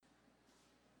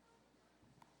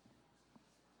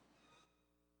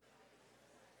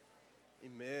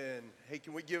Hey,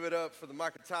 can we give it up for the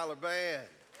Michael Tyler Band?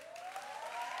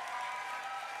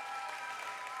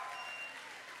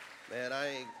 Man,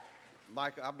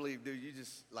 Michael, I believe, dude, you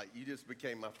just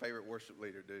became my favorite worship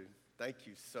leader, dude. Thank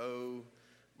you so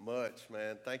much,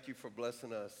 man. Thank you for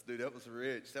blessing us. Dude, that was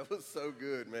rich. That was so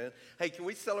good, man. Hey, can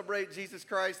we celebrate Jesus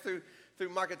Christ through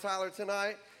Michael Tyler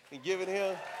tonight and giving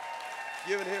him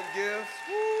gifts?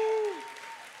 Woo!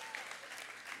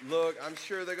 Look, I'm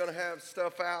sure they're going to have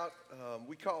stuff out.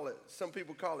 Some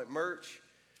people call it merch.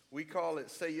 We call it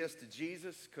Say Yes to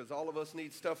Jesus, because all of us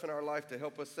need stuff in our life to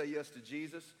help us say yes to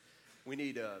Jesus. We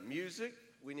need music.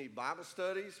 We need Bible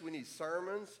studies. We need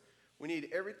sermons. We need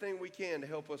everything we can to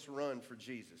help us run for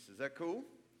Jesus. Is that cool?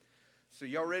 So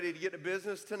y'all ready to get to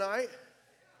business tonight?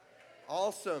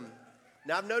 Awesome.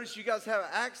 Now, I've noticed you guys have an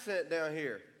accent down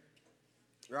here,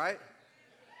 right?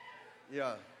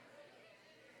 Yeah.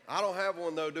 I don't have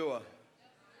one, though, do I?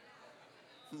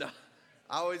 No.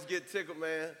 I always get tickled,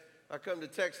 man. I come to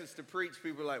Texas to preach.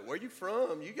 People are like, where you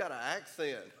from? You got an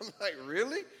accent. I'm like,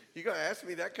 really? You going to ask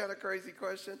me that kind of crazy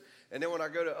question? And then when I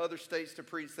go to other states to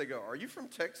preach, they go, are you from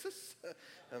Texas?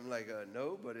 I'm like,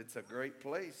 no, but it's a great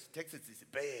place. Texas is the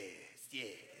best, yes.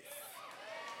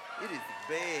 It is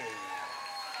the best.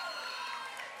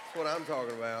 That's what I'm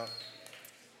talking about.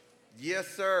 Yes,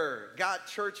 sir. Got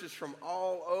churches from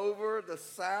all over the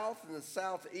South and the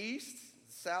Southeast,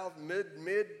 South,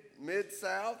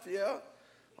 mid-South, yeah,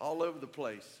 all over the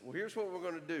place. Well, here's what we're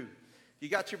going to do. You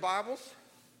got your Bibles?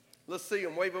 Let's see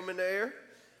them. Wave them in the air.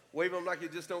 Wave them like you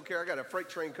just don't care. I got a freight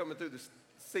train coming through the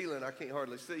ceiling I can't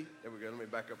hardly see. There we go. Let me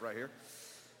back up right here.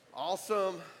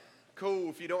 Awesome. Cool.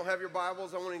 If you don't have your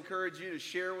Bibles, I want to encourage you to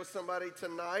share with somebody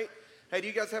tonight. Hey, do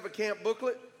you guys have a camp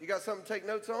booklet? You got something to take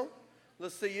notes on?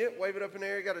 Let's see it. Wave it up in the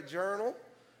air. You got a journal.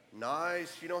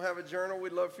 Nice. If you don't have a journal,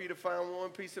 we'd love for you to find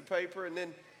one piece of paper. And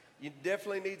then you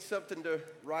definitely need something to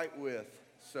write with.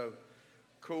 So,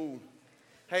 cool.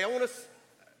 Hey, I want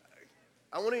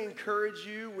to encourage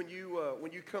you when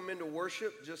you come into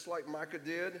worship, just like Micah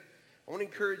did. I want to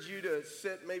encourage you to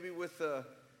sit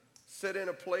in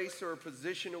a place or a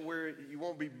position where you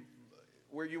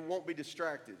won't be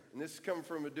distracted. And this is coming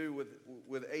from a dude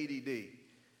with ADD.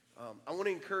 I want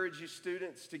to encourage you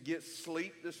students to get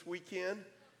sleep this weekend.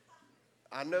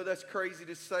 I know that's crazy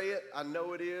to say it. I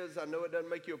know it is. I know it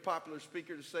doesn't make you a popular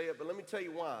speaker to say it, but let me tell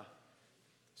you why.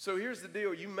 So here's the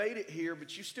deal. You made it here,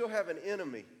 but you still have an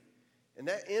enemy. And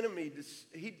that enemy,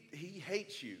 he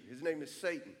hates you. His name is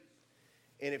Satan.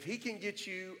 And if he can get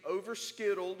you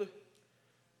over-skittled,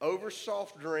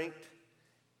 over-soft-drinked,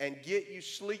 and get you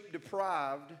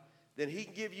sleep-deprived, then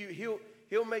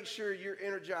he'll make sure you're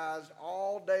energized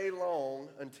all day long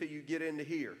until you get into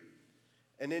here.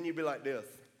 And then you'll be like this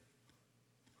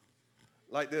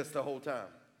the whole time,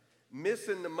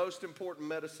 missing the most important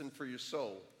medicine for your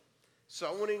soul. So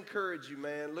I want to encourage you,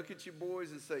 man. Look at your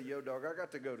boys and say, yo, dog, I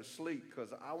got to go to sleep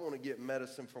because I want to get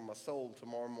medicine for my soul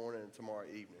tomorrow morning and tomorrow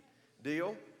evening.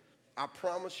 Deal? I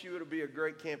promise you it'll be a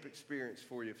great camp experience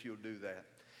for you if you'll do that.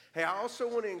 Hey, I also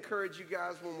want to encourage you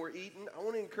guys when we're eating. I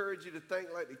want to encourage you to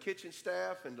thank like the kitchen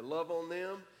staff and to love on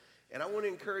them. And I want to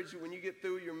encourage you when you get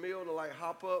through your meal to like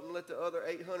hop up and let the other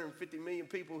 850 million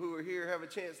people who are here have a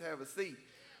chance to have a seat.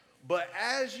 But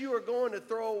as you are going to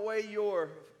throw away your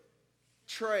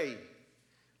tray,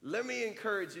 let me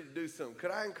encourage you to do something.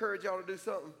 Could I encourage y'all to do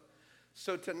something?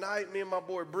 So tonight, me and my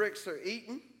boy Bricks are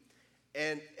eating.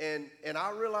 And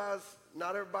I realize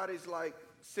not everybody's like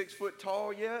 6 foot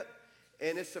tall yet.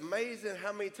 And it's amazing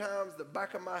how many times the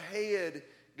back of my head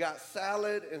got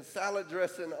salad and salad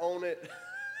dressing on it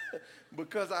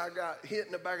because I got hit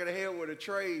in the back of the head with a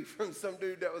tray from some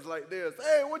dude that was like this.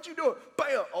 Hey, what you doing?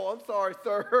 Bam! Oh, I'm sorry,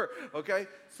 sir. Okay?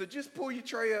 So just pull your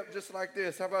tray up just like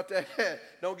this. How about that?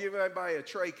 Don't give anybody a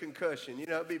tray concussion. You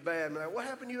know, it'd be bad. Man, what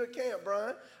happened to you at camp,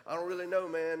 Brian? I don't really know,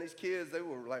 man. These kids, they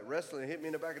were like wrestling and hit me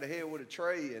in the back of the head with a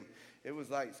tray. And it was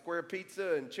like square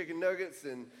pizza and chicken nuggets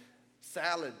and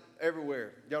salad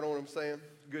everywhere. Y'all know what I'm saying?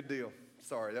 Good deal.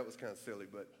 Sorry, that was kind of silly,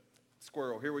 but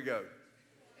squirrel. Here we go.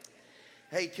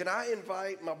 Hey, can I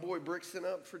invite my boy Brixton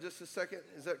up for just a second?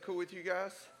 Is that cool with you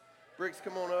guys? Brix,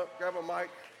 come on up. Grab a mic.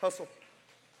 Hustle.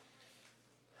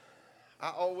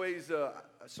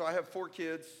 So I have 4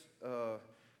 kids.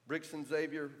 Brixton,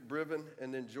 Xavier, Briven,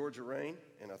 and then Georgia Rain.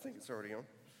 And I think it's already on.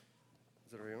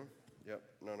 Is it already on? Yep.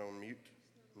 Not on mute.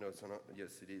 No, it's not.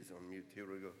 Yes, it is on mute. Here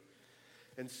we go.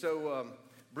 And so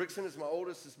Brixton is my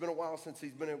oldest. It's been a while since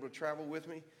he's been able to travel with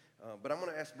me. But I'm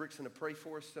going to ask Brixton to pray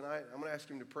for us tonight. I'm going to ask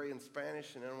him to pray in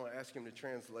Spanish, and then I'm going to ask him to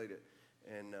translate it.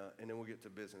 And then we'll get to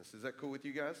business. Is that cool with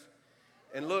you guys?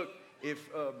 And look, If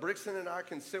Brixton and I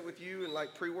can sit with you and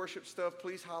like pre-worship stuff,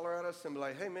 please holler at us and be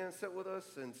like, hey man, sit with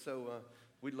us. And so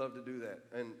we'd love to do that.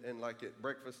 And like at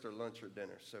breakfast or lunch or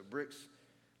dinner. So Brix,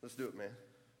 let's do it, man.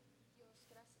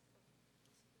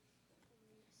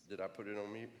 Did I put it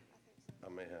on mute? I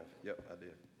may have. Yep, I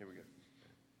did. Here we go.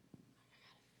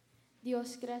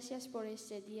 Dios, gracias por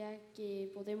este día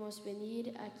que podemos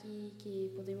venir aquí,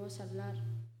 que podemos hablar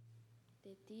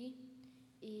de ti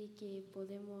y que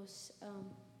podemos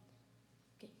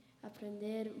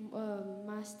aprender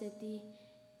más de ti.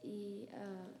 Y,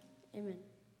 amen.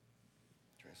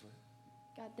 Translate.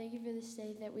 God, thank you for this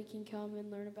day that we can come and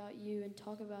learn about you and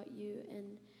talk about you.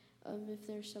 And if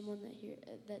there's someone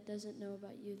that doesn't know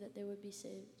about you, that they would be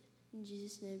saved. In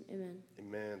Jesus' name, amen.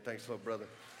 Amen. Thanks, little brother.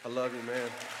 I love you, man.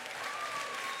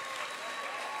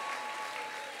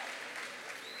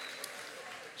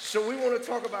 So we want to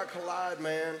talk about Collide,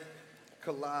 man.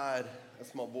 Collide.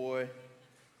 That's my boy.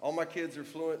 All my kids are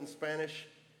fluent in Spanish,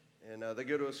 and they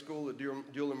go to a school, a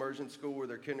dual immersion school, where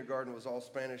their kindergarten was all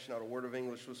Spanish, not a word of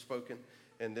English was spoken.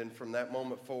 And then from that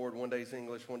moment forward, one day's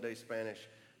English, one day's Spanish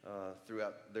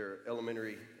throughout their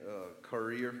elementary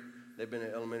career. They've been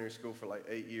in elementary school for like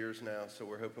 8 years now, so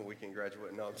we're hoping we can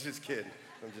graduate. No, I'm just kidding.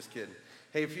 I'm just kidding.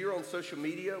 Hey, if you're on social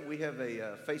media, we have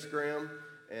a Facegram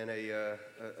and a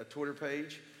Twitter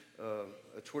page,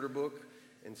 a Twitter book.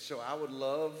 And so I would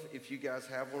love if you guys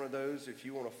have one of those. If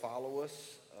you want to follow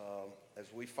us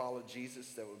as we follow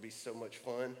Jesus, that would be so much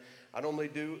fun. I normally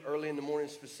do early in the morning,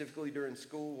 specifically during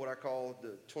school, what I call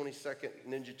the 20-second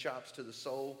ninja chops to the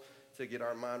soul to get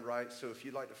our mind right. So if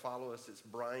you'd like to follow us, it's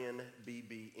Brian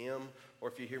BBM. Or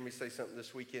if you hear me say something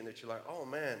this weekend that you're like, oh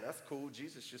man, that's cool,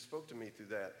 Jesus just spoke to me through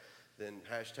that, then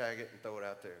hashtag it and throw it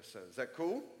out there. So is that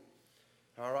cool?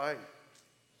 All right.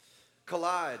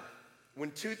 Collide.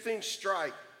 When two things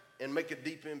strike and make a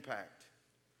deep impact.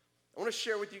 I want to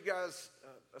share with you guys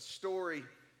a story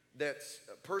that's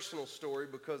a personal story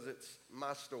because it's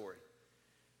my story.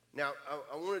 Now,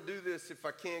 I want to do this if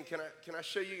I can. Can I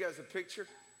show you guys a picture?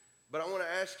 But I want to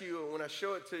ask you, when I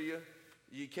show it to you,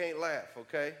 you can't laugh,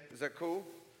 okay? Is that cool?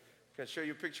 Can I show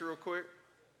you a picture real quick?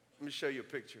 Let me show you a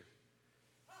picture.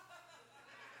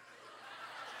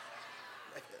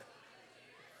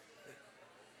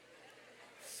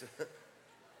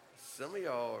 Some of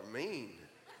y'all are mean.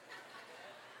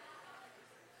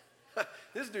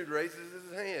 This dude raises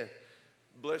his hand.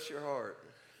 Bless your heart.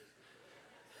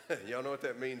 Y'all know what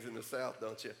that means in the South,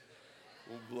 don't you?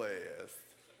 Well, blessed.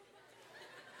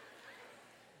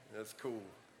 That's cool.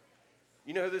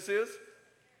 You know who this is?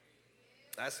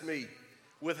 That's me,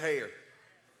 with hair.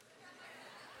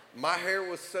 My hair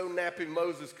was so nappy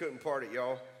Moses couldn't part it,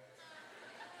 y'all.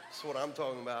 That's what I'm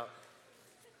talking about.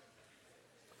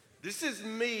 This is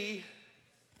me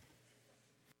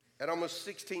at almost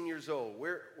 16 years old.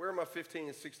 Where are my 15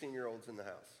 and 16-year-olds in the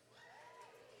house?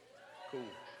 Cool.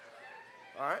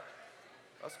 All right,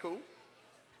 that's cool.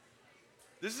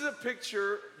 This is a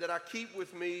picture that I keep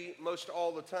with me most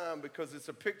all the time because it's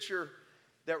a picture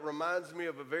that reminds me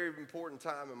of a very important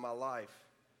time in my life.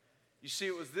 You see,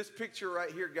 it was this picture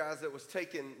right here, guys, that was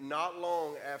taken not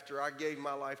long after I gave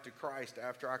my life to Christ,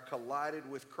 after I collided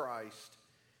with Christ,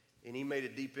 and he made a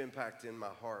deep impact in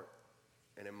my heart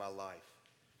and in my life.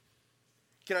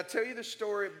 Can I tell you the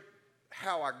story of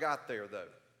how I got there, though?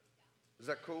 Is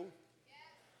that cool?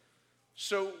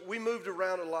 So we moved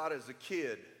around a lot as a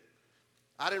kid.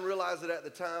 I didn't realize it at the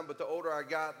time, but the older I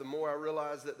got, the more I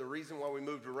realized that the reason why we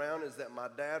moved around is that my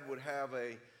dad would have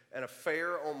an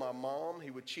affair on my mom.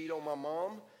 He would cheat on my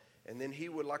mom, and then he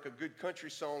would, like a good country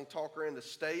song, talk her into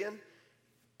staying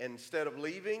instead of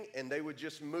leaving, and they would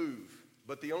just move.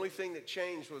 But the only thing that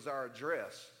changed was our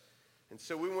address. And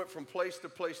so we went from place to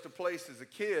place to place as a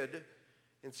kid,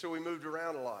 and so we moved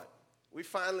around a lot. We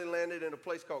finally landed in a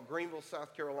place called Greenville,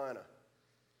 South Carolina.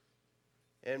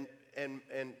 And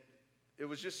it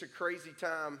was just a crazy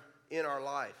time in our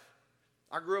life.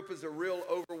 I grew up as a real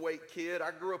overweight kid.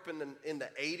 I grew up in the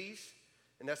 80s,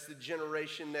 and that's the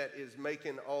generation that is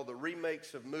making all the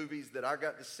remakes of movies that I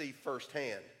got to see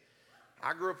firsthand.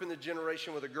 I grew up in the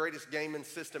generation with the greatest gaming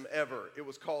system ever. It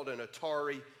was called an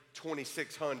Atari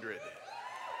 2600.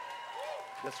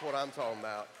 That's what I'm talking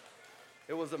about.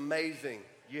 It was amazing.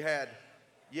 You had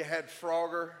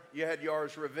Frogger, you had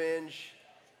Yar's Revenge.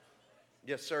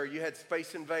 Yes, sir. You had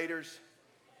Space Invaders,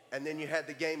 and then you had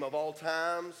the game of all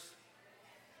times,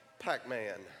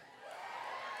 Pac-Man.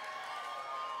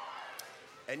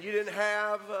 And you didn't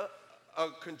have a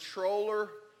controller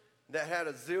that had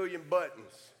a zillion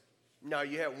buttons. No,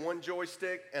 you had one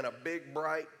joystick and a big,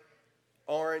 bright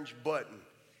orange button,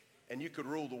 and you could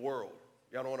rule the world.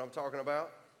 Y'all know what I'm talking about?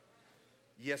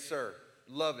 Yes, sir.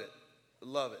 Love it.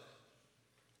 Love it.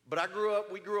 But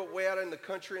we grew up way out in the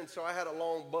country, and so I had a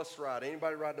long bus ride.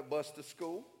 Anybody ride the bus to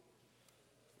school?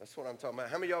 That's what I'm talking about.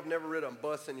 How many of y'all have never ridden a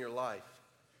bus in your life?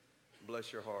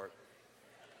 Bless your heart.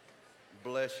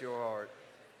 Bless your heart.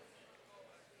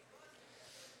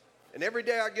 And every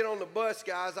day I get on the bus,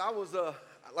 guys,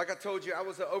 like I told you, I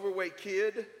was an overweight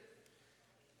kid.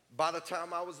 By the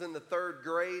time I was in the 3rd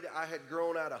grade, I had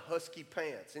grown out of husky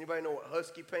pants. Anybody know what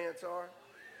husky pants are?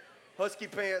 Husky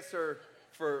pants are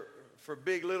for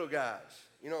big little guys.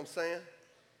 You know what I'm saying?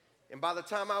 And by the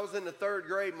time I was in the 3rd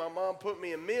grade, my mom put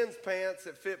me in men's pants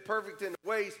that fit perfect in the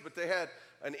waist, but they had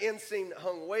an inseam that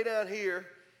hung way down here.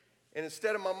 And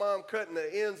instead of my mom cutting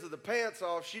the ends of the pants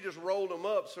off, she just rolled them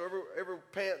up. So every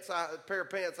pair of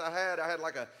pants I had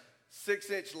like a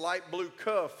 6-inch light blue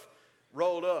cuff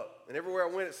rolled up. And everywhere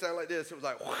I went, it sounded like this. It was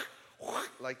like, whack, whack,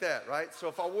 like that, right? So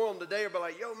if I wore them today, I'd be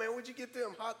like, yo, man, where'd you get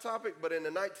them? Hot Topic. But in the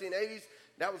 1980s,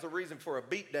 that was a reason for a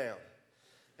beat down.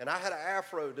 And I had an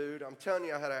afro, dude. I'm telling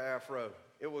you, I had an afro.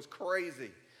 It was crazy.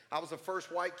 I was the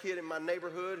first white kid in my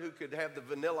neighborhood who could have the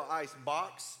Vanilla Ice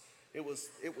box. It was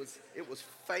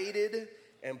faded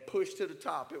and pushed to the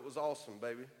top. It was awesome,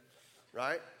 baby,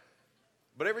 right?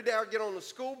 But every day I would get on the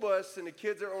school bus, and the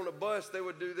kids that are on the bus, they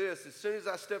would do this. As soon as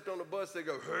I stepped on the bus, they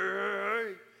go,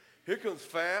 hey, here comes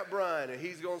Fat Brian, and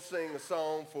he's going to sing a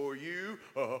song for you,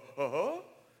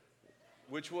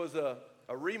 which was a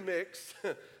remix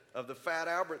of the Fat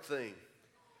Albert theme.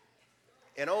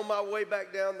 And on my way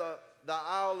back down the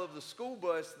aisle of the school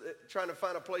bus, trying to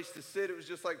find a place to sit, it was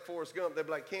just like Forrest Gump. They'd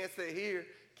be like, can't sit here,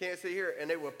 can't sit here. And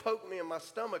they would poke me in my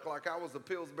stomach like I was a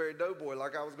Pillsbury Doughboy,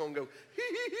 like I was going to go, hee.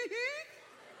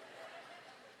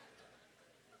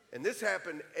 And this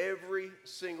happened every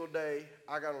single day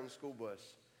I got on the school bus.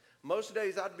 Most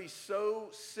days I'd be so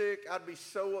sick, I'd be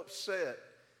so upset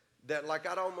that like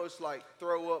I'd almost like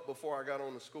throw up before I got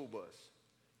on the school bus.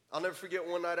 I'll never forget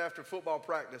one night after football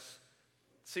practice.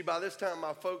 See, by this time,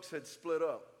 my folks had split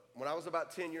up. When I was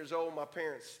about 10 years old, my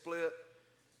parents split,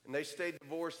 and they stayed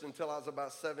divorced until I was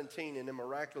about 17, and then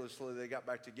miraculously, they got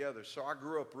back together. So I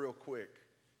grew up real quick.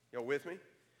 Y'all with me?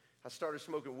 I started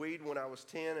smoking weed when I was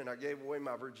 10, and I gave away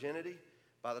my virginity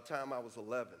by the time I was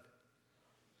 11.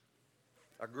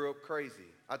 I grew up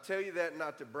crazy. I tell you that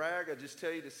not to brag. I just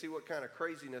tell you to see what kind of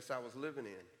craziness I was living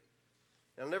in.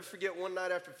 And I'll never forget one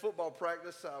night after football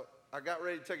practice, I got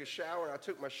ready to take a shower, and I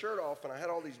took my shirt off, and I had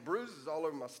all these bruises all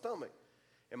over my stomach.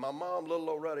 And my mom, Little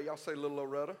Loretta, y'all say Little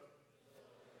Loretta?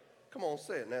 Come on,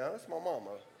 say it now. That's my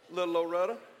mama. Little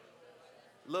Loretta.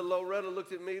 Little Loretta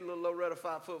looked at me. Little Loretta,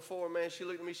 5'4", man. She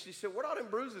looked at me. She said, where'd all them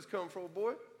bruises come from,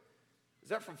 boy? Is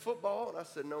that from football? And I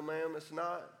said, no, ma'am, it's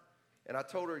not. And I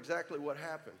told her exactly what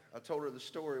happened. I told her the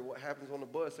story of what happens on the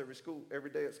bus every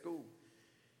day at school.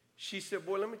 She said,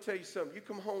 boy, let me tell you something. You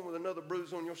come home with another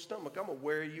bruise on your stomach, I'm going to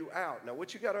wear you out. Now,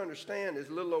 what you got to understand is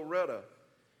little Loretta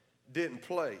didn't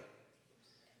play.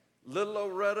 Little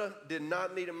Loretta did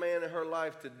not need a man in her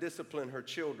life to discipline her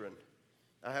children.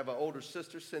 I have an older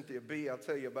sister, Cynthia B. I'll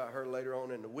tell you about her later on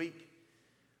in the week.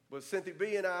 But Cynthia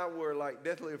B. and I were like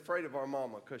deathly afraid of our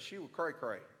mama because she was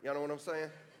cray-cray. Y'all know what I'm saying?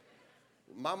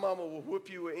 My mama will whoop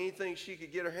you with anything she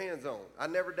could get her hands on. I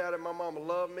never doubted my mama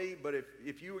loved me, but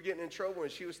if you were getting in trouble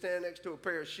and she was standing next to a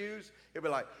pair of shoes, it'd be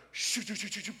like, shoo, shoo, shoo,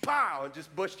 shoo, shoo, pow, and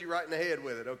just bust you right in the head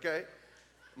with it, okay?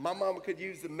 My mama could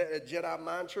use the Jedi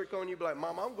mind trick on you, be like,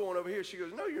 Mama, I'm going over here. She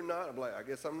goes, no, you're not. I'm like, I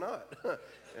guess I'm not. Yeah.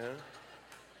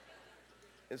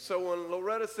 And so when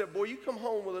Loretta said, boy, you come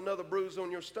home with another bruise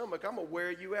on your stomach, I'm going to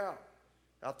wear you out.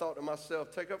 I thought to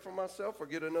myself, take up for myself or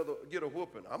get a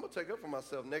whooping? I'm going to take up for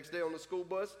myself. Next day on the school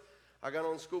bus, I got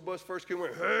on the school bus, first kid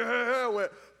went, hey, hey, hey, I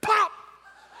went, pop!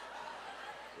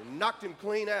 And knocked him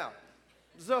clean out.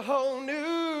 It's a whole new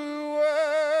world.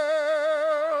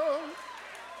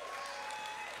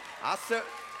 I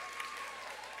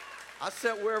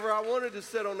sat wherever I wanted to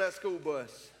sit on that school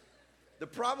bus. The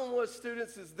problem with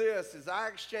students is I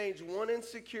exchanged one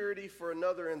insecurity for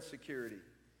another insecurity.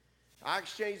 I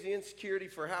exchanged the insecurity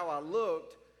for how I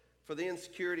looked for the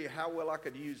insecurity of how well I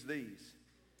could use these.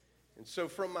 And so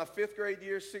from my 5th grade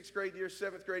year, 6th grade year,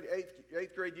 7th grade,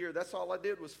 8th grade year, that's all I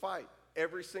did was fight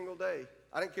every single day.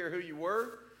 I didn't care who you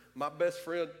were. My best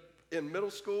friend in middle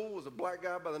school was a black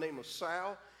guy by the name of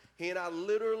Sal. He and I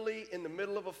literally, in the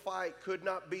middle of a fight, could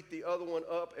not beat the other one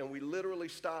up, and we literally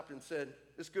stopped and said,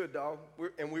 it's good, dog.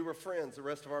 And we were friends the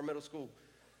rest of our middle school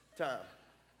time.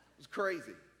 It was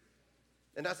crazy.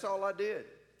 And that's all I did.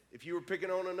 If you were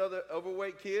picking on another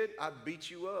overweight kid, I'd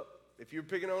beat you up. If you were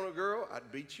picking on a girl,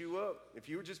 I'd beat you up. If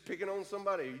you were just picking on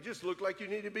somebody, you just looked like you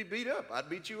needed to be beat up, I'd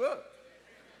beat you up.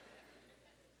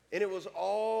 And it was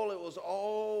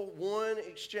all one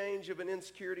exchange of an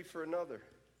insecurity for another.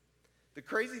 The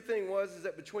crazy thing is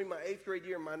that between my 8th grade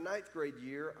year and my 9th grade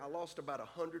year, I lost about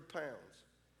 100 pounds.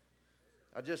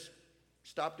 I just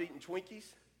stopped eating Twinkies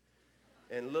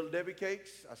and Little Debbie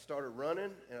cakes. I started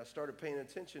running, and I started paying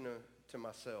attention to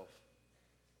myself.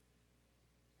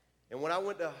 And when I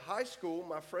went to high school,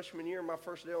 my freshman year, my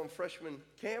first day on freshman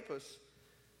campus,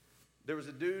 there was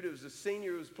a dude who was a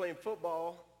senior who was playing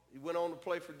football. He went on to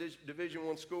play for Division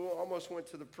I school, almost went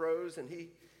to the pros, and he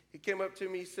came up to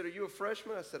me. He said, "Are you a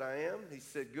freshman?" I said, "I am." He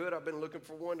said, "Good, I've been looking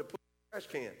for one to put in the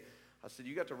trash can." I said,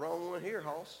 "You got the wrong one here,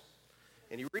 Hoss."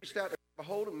 And he reached out to grab a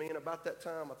hold of me, and about that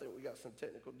time, I think we got some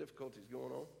technical difficulties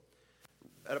going on.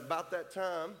 At about that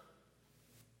time,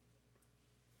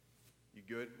 you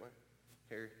good, Mike?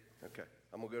 Harry? Okay.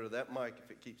 I'm going to go to that mic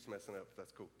if it keeps messing up.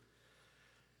 That's cool.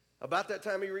 About that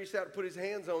time, he reached out to put his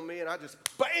hands on me, and I just,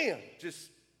 bam,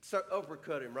 just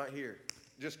uppercut him right here.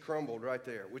 Just crumbled right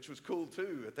there, which was cool,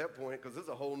 too, at that point, because this is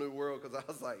a whole new world, because I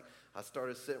was like, I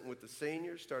started sitting with the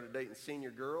seniors, started dating senior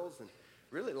girls, and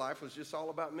really life was just all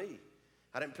about me.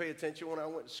 I didn't pay attention when I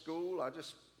went to school. I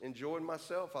just enjoyed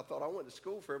myself. I thought I went to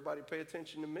school for everybody to pay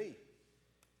attention to me.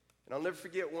 And I'll never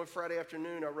forget one Friday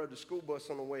afternoon, I rode the school bus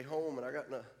on the way home, and I got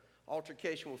in an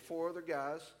altercation with 4 other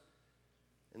guys.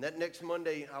 And that next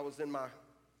Monday, I was in my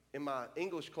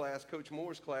English class, Coach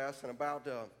Moore's class, and about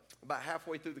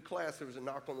halfway through the class, there was a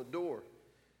knock on the door.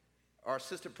 Our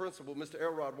assistant principal, Mr.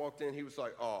 Elrod, walked in. He was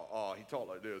like, he talked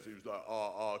like this. He was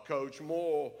like, "Coach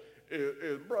Moore,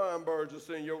 is Brian Burgess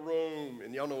in your room?"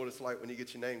 And y'all know what it's like when you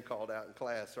get your name called out in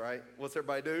class, right? What's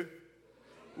everybody do?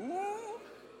 Ooh.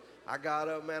 I got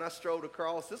up, man. I strolled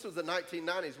across. This was the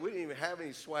 1990s. We didn't even have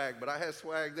any swag, but I had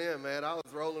swag then, man. I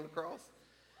was rolling across.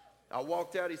 I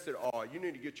walked out. He said, "You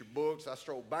need to get your books." I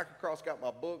strolled back across, got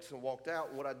my books, and walked out.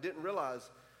 And what I didn't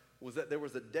realize was that there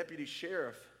was a deputy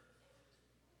sheriff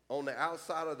on the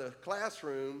outside of the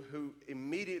classroom who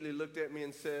immediately looked at me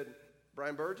and said,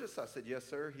 "Brian Burgess?" I said, "Yes,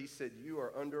 sir." He said, "You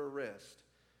are under arrest.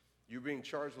 You're being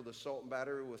charged with assault and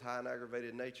battery with high and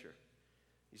aggravated nature."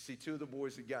 You see, 2 of the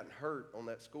boys had gotten hurt on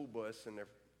that school bus, and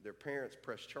their parents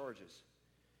pressed charges.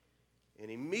 And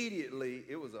immediately,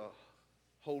 it was a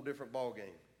whole different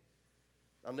ballgame.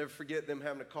 I'll never forget them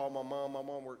having to call my mom. My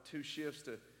mom worked 2 shifts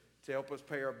to help us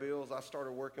pay our bills. I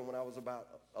started working when I was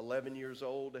about 11 years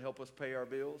old to help us pay our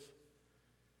bills.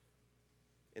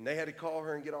 And they had to call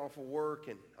her and get off of work.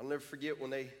 And I'll never forget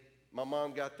when my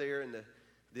mom got there, and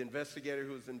the investigator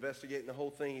who was investigating the whole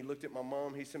thing, he looked at my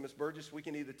mom. He said, "Miss Burgess, we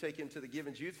can either take him to the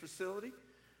Givens Youth Facility,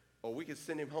 or we can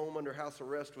send him home under house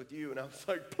arrest with you." And I was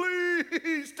like,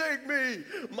 "Please take me.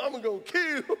 Mama gonna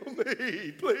kill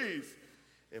me, please."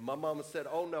 And my mama said,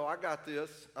 "Oh, no, I got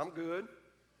this. I'm good."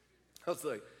 I was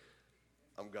like,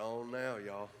 I'm gone now,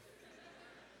 y'all.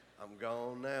 I'm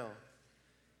gone now.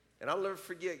 And I'll never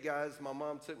forget, guys, my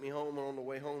mom took me home, and on the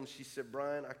way home, she said,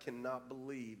 "Brian, I cannot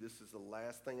believe this is the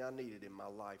last thing I needed in my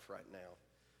life right now,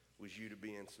 was you to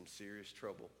be in some serious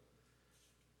trouble.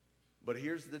 But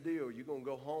here's the deal. You're going to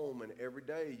go home, and every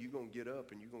day you're going to get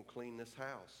up, and you're going to clean this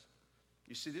house."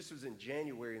 You see, this was in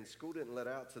January, and school didn't let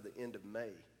out to the end of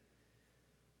May.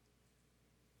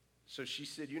 So she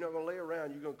said, "You're not going to lay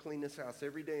around. You're going to clean this house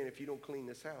every day, and if you don't clean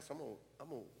this house, I'm going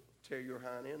to tear your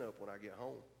hind end up when I get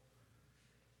home."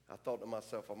 I thought to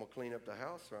myself, I'm going to clean up the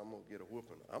house, or I'm going to get a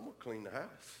whooping. I'm going to clean the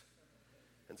house.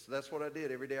 And so that's what I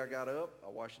did. Every day I got up, I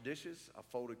washed dishes, I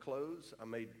folded clothes, I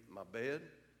made my bed,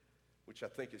 which I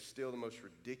think is still the most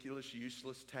ridiculous,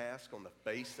 useless task on the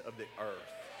face of the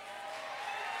earth.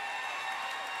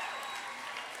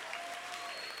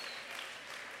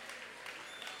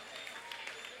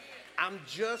 I'm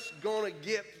just going to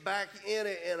get back in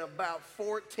it in about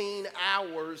 14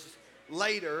 hours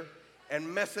later and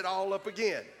mess it all up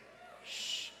again.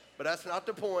 Shh. But that's not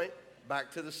the point.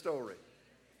 Back to the story.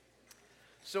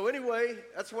 So anyway,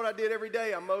 that's what I did every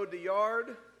day. I mowed the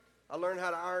yard. I learned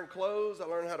how to iron clothes. I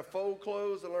learned how to fold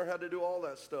clothes. I learned how to do all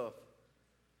that stuff.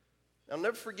 I'll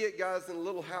never forget, guys, in a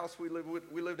little house we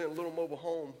lived in a little mobile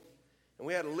home, and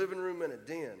we had a living room and a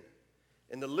den.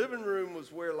 And the living room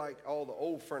was where, like, all the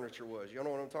old furniture was. You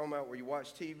know what I'm talking about? Where you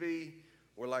watch TV,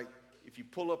 where, like, if you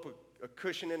pull up a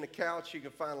cushion in the couch, you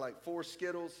can find, like, 4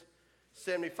 Skittles,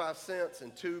 75 cents,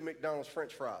 and 2 McDonald's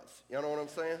French fries. You know what I'm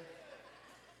saying?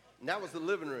 And that was the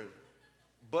living room.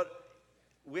 But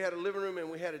we had a living room and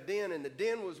we had a den, and the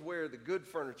den was where the good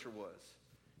furniture was.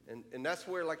 And that's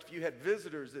where, like, if you had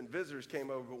visitors, then visitors came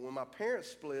over. But when my parents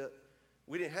split,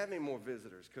 we didn't have any more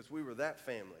visitors because we were that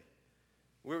family.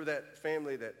 We were that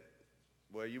family that,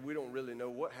 well, we don't really know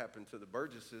what happened to the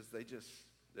Burgesses. They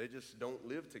just don't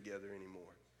live together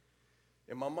anymore.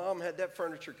 And my mom had that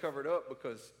furniture covered up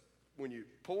because when you're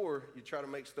poor, you try to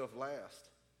make stuff last.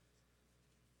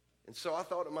 And so I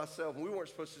thought to myself, and we weren't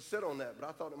supposed to sit on that, but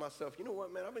I thought to myself, you know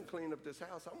what, man, I've been cleaning up this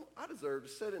house. I deserve to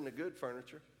sit in the good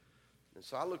furniture. And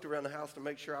so I looked around the house to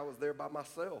make sure I was there by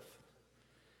myself.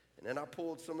 And then I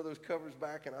pulled some of those covers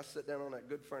back, and I sat down on that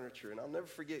good furniture. And I'll never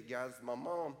forget, guys, my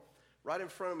mom, right in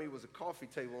front of me was a coffee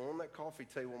table. And on that coffee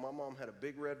table, my mom had a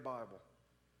big red Bible.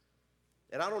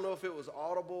 And I don't know if it was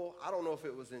audible. I don't know if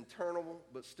it was internal.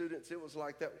 But students, it was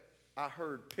like that. I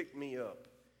heard, pick me up.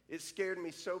 It scared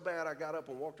me so bad, I got up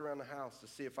and walked around the house to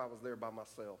see if I was there by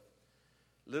myself.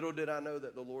 Little did I know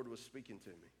that the Lord was speaking to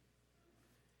me.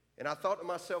 And I thought to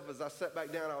myself as I sat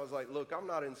back down, I was like, look, I'm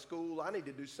not in school. I need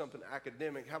to do something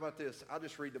academic. How about this? I'll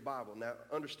just read the Bible. Now,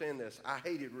 understand this. I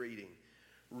hated reading.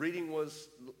 Reading was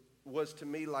to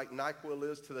me like NyQuil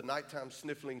is to the nighttime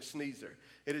sniffling sneezer.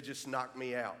 It had just knocked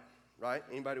me out, right?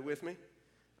 Anybody with me?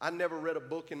 I never read a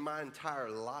book in my entire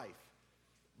life.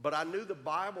 But I knew the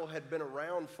Bible had been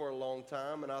around for a long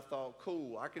time, and I thought,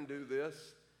 cool, I can do this.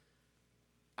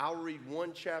 I'll read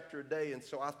one chapter a day. And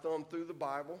so I thumbed through the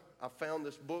Bible. I found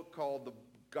this book called The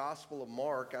Gospel of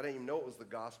Mark. I didn't even know it was the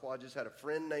gospel. I just had a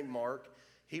friend named Mark.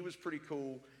 He was pretty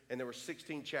cool, and there were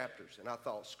 16 chapters. And I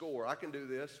thought, score, I can do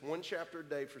this. One chapter a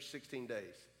day for 16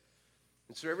 days.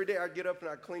 And so every day I'd get up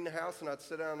and I'd clean the house, and I'd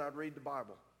sit down and I'd read the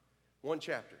Bible. One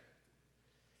chapter.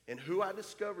 And who I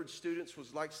discovered, students,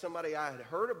 was like somebody I had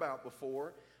heard about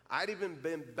before. I'd even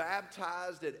been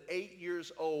baptized at 8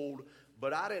 years old,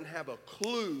 but I didn't have a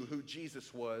clue who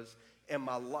Jesus was, and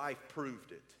my life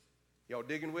proved it. Y'all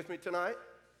digging with me tonight?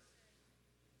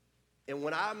 And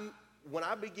when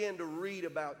I began to read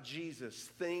about Jesus,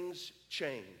 things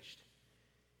changed.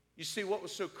 You see, what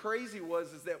was so crazy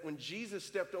is that when Jesus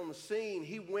stepped on the scene,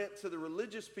 he went to the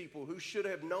religious people who should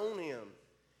have known him.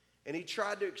 And he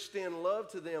tried to extend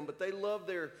love to them, but they loved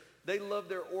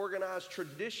their organized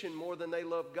tradition more than they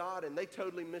loved God, and they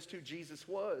totally missed who Jesus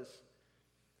was.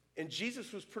 And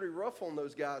Jesus was pretty rough on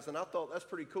those guys, and I thought that's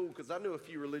pretty cool because I knew a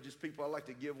few religious people I'd like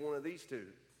to give one of these to.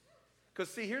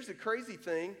 Because see, here's the crazy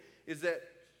thing is that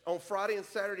on Friday and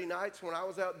Saturday nights when I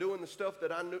was out doing the stuff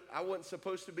that I knew I wasn't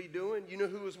supposed to be doing, you know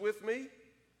who was with me?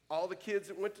 All the kids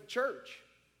that went to church.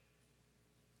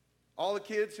 All the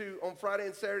kids who, on Friday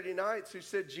and Saturday nights, who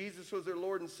said Jesus was their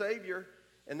Lord and Savior,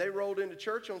 and they rolled into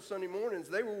church on Sunday mornings,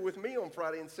 they were with me on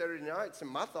Friday and Saturday nights,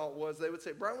 and my thought was they would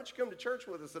say, Brian, why don't you come to church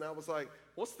with us? And I was like,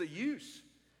 what's the use?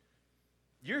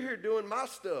 You're here doing my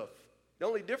stuff. The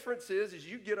only difference is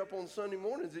you get up on Sunday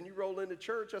mornings and you roll into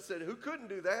church. I said, who couldn't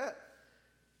do that?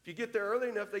 If you get there early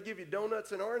enough, they give you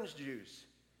donuts and orange juice.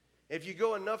 If you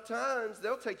go enough times,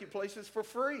 they'll take you places for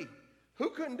free. Who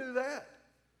couldn't do that?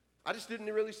 I just didn't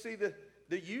really see the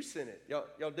use in it.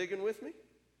 Y'all digging with me?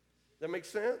 That makes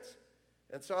sense?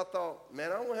 And so I thought,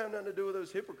 man, I don't have nothing to do with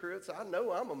those hypocrites. I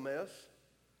know I'm a mess.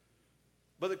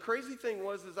 But the crazy thing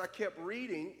was I kept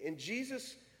reading, and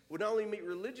Jesus would not only meet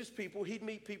religious people, he'd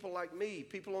meet people like me,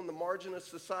 people on the margin of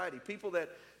society, people that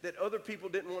other people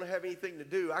didn't want to have anything to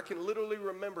do. I can literally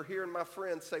remember hearing my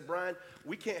friends say, Brian,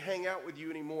 we can't hang out with you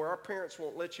anymore. Our parents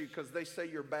won't let you because they say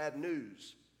you're bad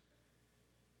news.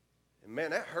 And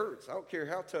man, that hurts. I don't care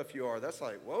how tough you are. That's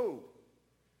like, whoa.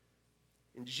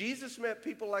 And Jesus met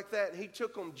people like that, and he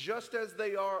took them just as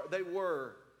they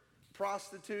were.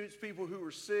 Prostitutes, people who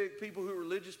were sick, people who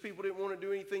religious people didn't want to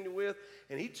do anything with.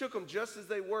 And he took them just as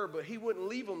they were, but he wouldn't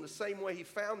leave them the same way he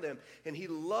found them. And he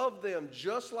loved them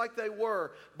just like they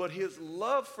were, but his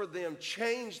love for them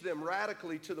changed them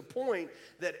radically to the point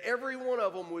that every one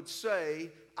of them would say,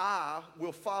 I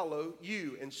will follow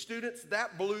you. And students,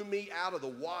 that blew me out of the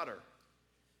water.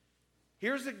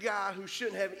 Here's a guy who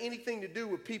shouldn't have anything to do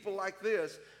with people like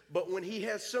this, but when he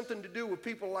has something to do with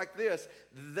people like this,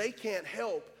 they can't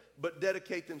help but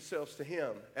dedicate themselves to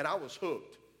him. And I was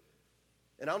hooked.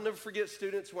 And I'll never forget,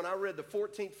 students, when I read the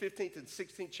 14th, 15th, and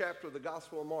 16th chapter of the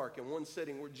Gospel of Mark in one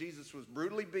setting where Jesus was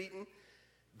brutally beaten,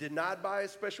 denied by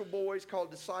his special boys called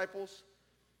disciples,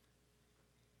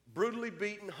 brutally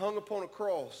beaten, hung upon a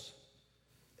cross,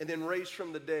 and then raised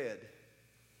from the dead.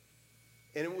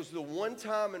 And it was the one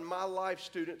time in my life,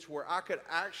 students, where I could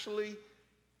actually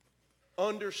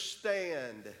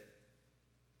understand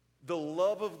the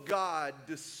love of God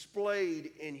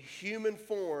displayed in human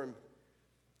form.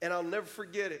 And I'll never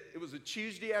forget it. It was a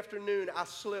Tuesday afternoon. I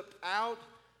slipped out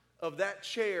of that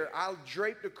chair. I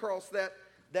draped across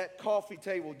that coffee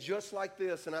table just like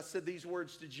this. And I said these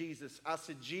words to Jesus. I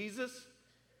said, Jesus,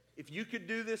 if you could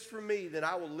do this for me, then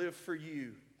I will live for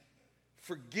you.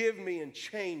 Forgive me and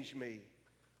change me.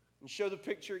 And show the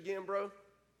picture again, bro,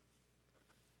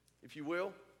 if you will.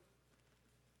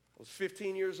 I was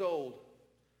 15 years old.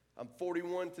 I'm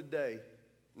 41 today.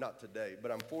 Not today,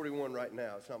 but I'm 41 right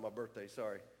now. It's not my birthday,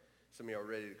 sorry. Some of y'all are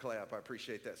ready to clap. I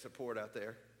appreciate that support out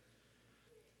there.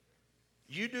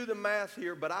 You do the math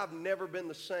here, but I've never been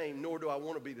the same, nor do I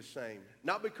want to be the same.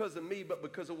 Not because of me, but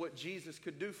because of what Jesus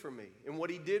could do for me and what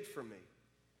he did for me.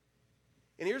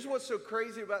 And here's what's so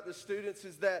crazy about the students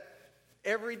is that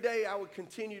every day I would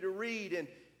continue to read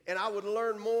and I would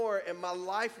learn more, and my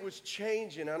life was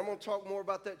changing. And I'm going to talk more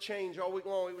about that change all week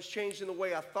long. It was changing the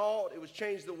way I thought. It was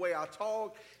changing the way I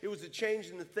talked. It was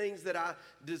changing the things that I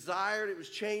desired. It was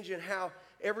changing how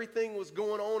everything was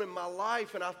going on in my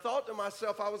life. And I thought to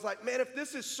myself, I was like, man, if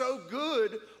this is so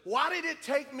good, why did it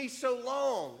take me so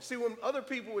long? See, when other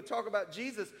people would talk about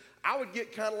Jesus, I would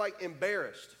get kind of like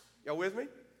embarrassed. Y'all with me?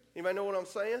 Anybody know what I'm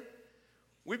saying?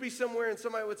 We'd be somewhere and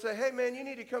somebody would say, hey, man, you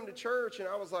need to come to church. And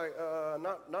I was like,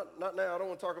 not now. I don't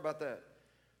want to talk about that.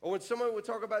 Or when someone would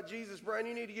talk about Jesus, Brian,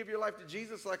 you need to give your life to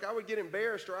Jesus, like I would get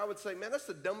embarrassed, or I would say, man, that's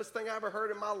the dumbest thing I ever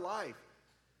heard in my life.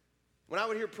 When I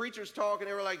would hear preachers talk and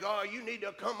they were like, oh, you need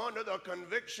to come under the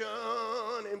conviction.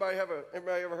 Anybody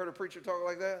ever heard a preacher talk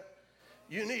like that?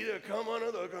 You need to come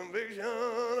under the conviction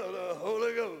of the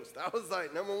Holy Ghost. I was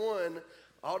like, number one,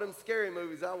 all them scary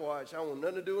movies I watch, I want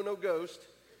nothing to do with no ghost.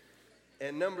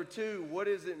 And number two, what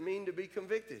does it mean to be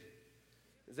convicted?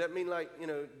 Does that mean like,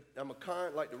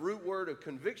 like the root word of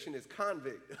conviction is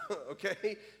convict, okay?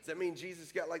 Does that mean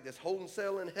Jesus got like this holding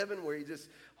cell in heaven where he just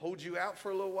holds you out for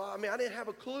a little while? I mean, I didn't have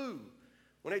a clue.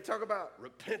 When they talk about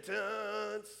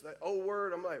repentance, that old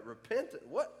word, I'm like, repentant?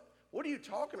 What? What are you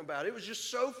talking about? It was just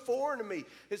so foreign to me.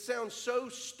 It sounds so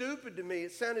stupid to me.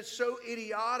 It sounded so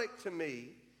idiotic to me.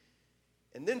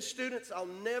 And then students, I'll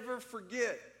never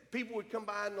forget, people would come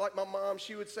by and like my mom,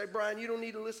 she would say, Brian, you don't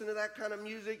need to listen to that kind of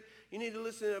music. You need to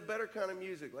listen to a better kind of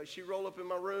music. Like she'd roll up in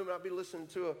my room and I'd be listening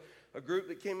to a group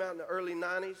that came out in the early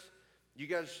 90s. You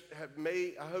guys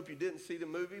I hope you didn't see the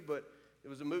movie, but it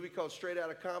was a movie called Straight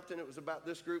Outta Compton. It was about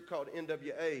this group called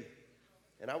NWA.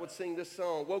 And I would sing this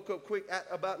song. Woke up quick at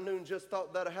about noon, just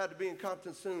thought that I had to be in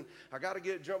Compton soon. I got to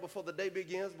get drunk before the day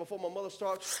begins, before my mother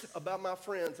starts about my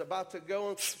friends. About to go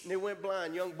and they went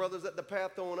blind. Young brothers at the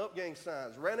path throwing up gang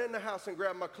signs. Ran in the house and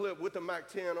grabbed my clip with the Mac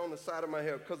 10 on the side of my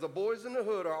head. Because the boys in the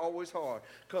hood are always hard.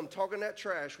 Come talking that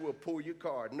trash, we'll pull your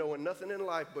card. Knowing nothing in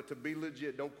life but to be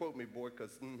legit. Don't quote me, boy,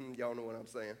 because y'all know what I'm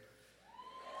saying.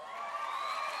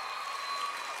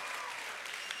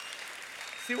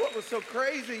 See, what was so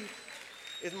crazy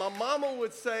is my mama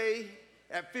would say,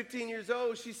 at 15 years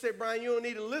old, she'd say, Brian, you don't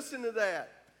need to listen to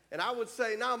that. And I would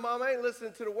say, no, Mom, I ain't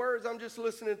listening to the words. I'm just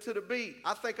listening to the beat.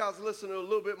 I think I was listening to a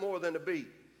little bit more than the beat.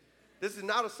 This is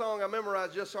not a song I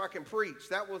memorized just so I can preach.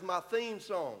 That was my theme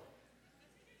song.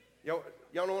 Y'all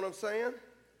know what I'm saying?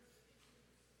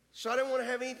 So I didn't want to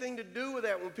have anything to do with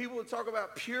that. When people would talk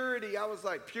about purity, I was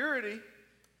like, purity?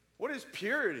 What is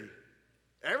purity?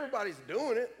 Everybody's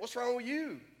doing it. What's wrong with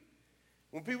you?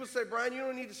 When people say, Brian, you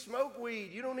don't need to smoke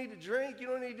weed, you don't need to drink, you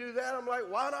don't need to do that, I'm like,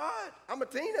 why not? I'm a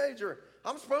teenager.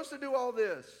 I'm supposed to do all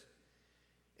this.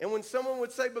 And when someone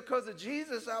would say, because of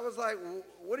Jesus, I was like,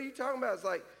 what are you talking about? It's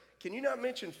like, can you not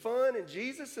mention fun and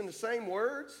Jesus in the same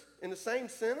words, in the same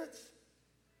sentence?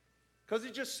 Because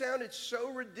it just sounded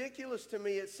so ridiculous to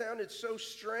me. It sounded so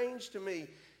strange to me.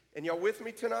 And y'all with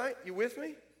me tonight? You with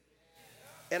me?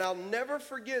 And I'll never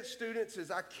forget, students, as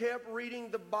I kept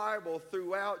reading the Bible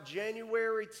throughout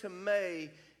January to May,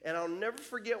 and I'll never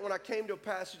forget when I came to a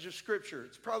passage of Scripture.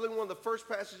 It's probably one of the first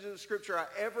passages of Scripture I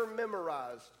ever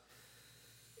memorized.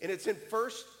 And it's in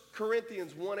 1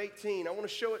 Corinthians 1:18. I want to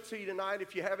show it to you tonight.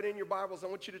 If you have it in your Bibles, I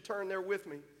want you to turn there with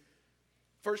me.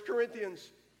 1 Corinthians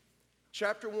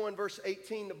chapter 1, verse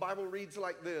 18, the Bible reads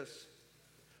like this.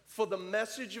 For the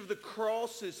message of the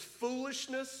cross is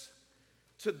foolishness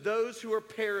to those who are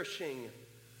perishing,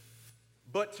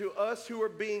 but to us who are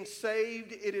being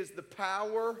saved, it is the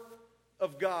power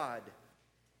of God.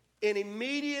 And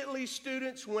immediately,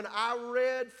 students, when I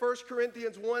read 1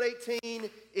 Corinthians 1:18,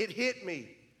 it hit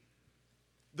me.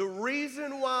 The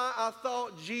reason why I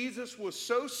thought Jesus was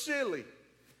so silly,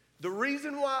 the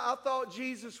reason why I thought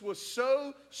Jesus was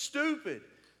so stupid,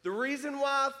 the reason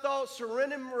why I thought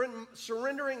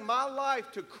surrendering my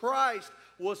life to Christ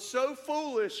was so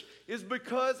foolish is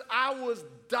because I was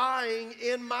dying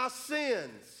in my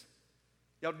sins.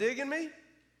 Y'all digging me?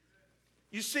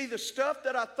 You see, the stuff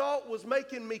that I thought was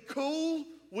making me cool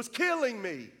was killing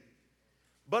me.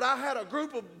 But I had a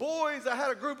group of boys, I had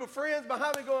a group of friends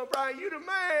behind me going, Brian, you the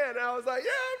man. And I was like,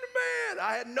 yeah, I'm the man.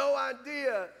 I had no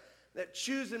idea that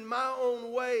choosing my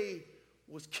own way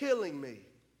was killing me.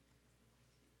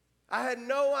 I had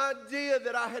no idea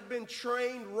that I had been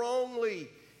trained wrongly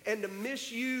and to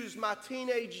misuse my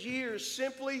teenage years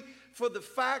simply for the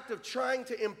fact of trying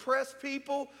to impress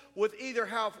people with either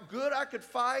how good I could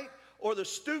fight or the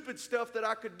stupid stuff that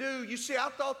I could do. You see, I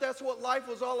thought that's what life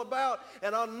was all about.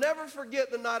 And I'll never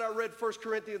forget the night I read 1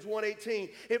 Corinthians 1:18.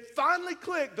 It finally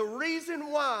clicked. The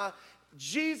reason why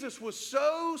Jesus was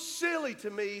so silly to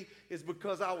me is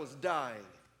because I was dying.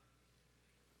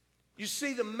 You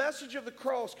see, the message of the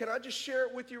cross, can I just share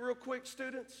it with you real quick,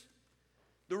 students?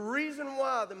 The reason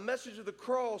why the message of the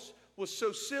cross was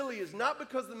so silly is not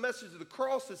because the message of the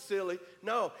cross is silly.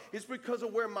 No, it's because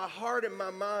of where my heart and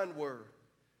my mind were.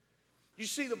 You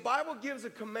see, the Bible gives a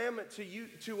commandment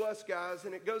to us guys,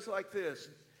 and it goes like this.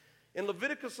 In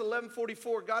Leviticus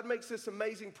 11:44, God makes this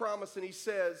amazing promise, and he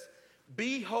says,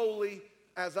 be holy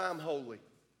as I'm holy.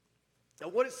 Now,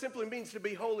 what it simply means to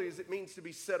be holy is it means to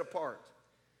be set apart.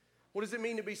 What does it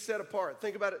mean to be set apart?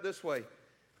 Think about it this way.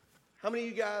 How many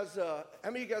of you guys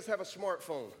have a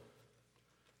smartphone?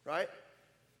 Right?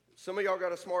 Some of y'all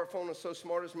got a smartphone that's so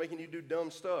smart it's making you do dumb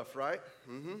stuff, right?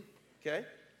 Okay.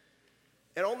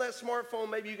 And on that smartphone,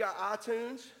 maybe you got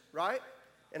iTunes, right?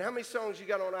 And how many songs you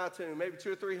got on iTunes? Maybe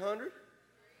 200 or 300?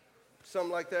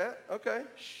 Something like that. Okay.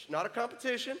 Shh, not a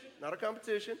competition. Not a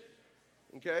competition.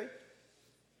 Okay.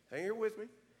 Hang here with me.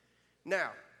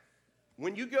 Now,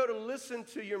 when you go to listen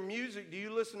to your music, do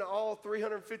you listen to all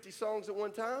 350 songs at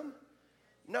one time?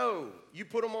 No. You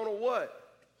put them on a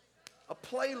what? A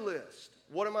playlist.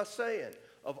 What am I saying?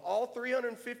 Of all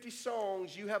 350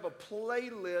 songs, you have a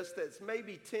playlist that's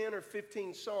maybe 10 or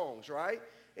 15 songs, right?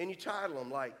 And you title them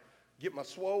like, get my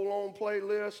swole on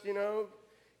playlist,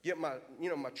 get my,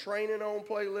 my training on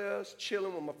playlist,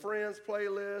 chilling with my friends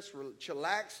playlist,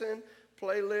 chillaxing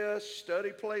playlist, study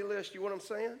playlist. You know what I'm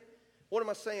saying? What am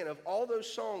I saying? Of all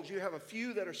those songs, you have a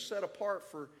few that are set apart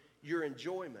for your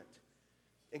enjoyment.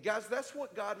 And guys, that's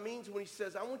what God means when he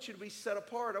says, I want you to be set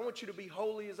apart. I want you to be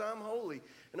holy as I'm holy.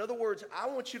 In other words, I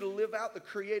want you to live out the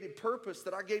created purpose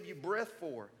that I gave you breath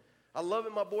for. I love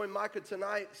it. My boy Micah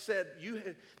tonight said,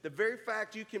 the very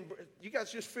fact you guys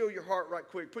just feel your heart right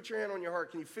quick. Put your hand on your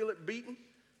heart. Can you feel it beating?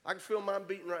 I can feel mine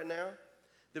beating right now.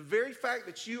 The very fact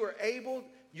that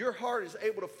your heart is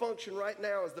able to function right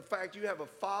now is the fact you have a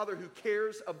Father who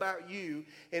cares about you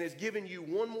and is giving you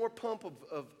one more pump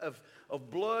of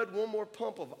blood, one more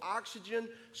pump of oxygen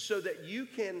so that you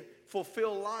can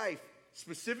fulfill life,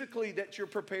 specifically that you're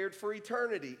prepared for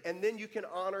eternity. And then you can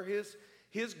honor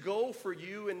his goal for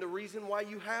you and the reason why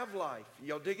you have life.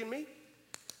 Y'all digging me?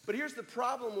 But here's the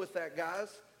problem with that, guys,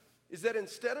 is that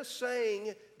instead of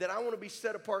saying that I want to be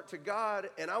set apart to God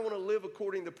and I want to live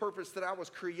according to the purpose that I was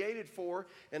created for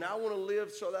and I want to live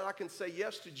so that I can say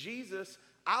yes to Jesus,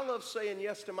 I love saying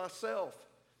yes to myself.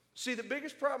 See, the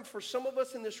biggest problem for some of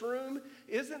us in this room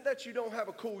isn't that you don't have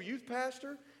a cool youth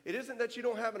pastor. It isn't that you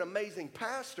don't have an amazing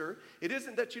pastor. It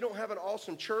isn't that you don't have an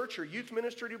awesome church or youth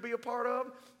ministry to be a part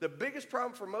of. The biggest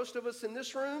problem for most of us in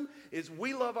this room is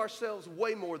we love ourselves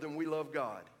way more than we love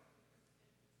God.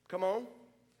 Come on.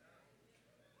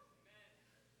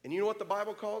 And you know what the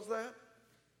Bible calls that?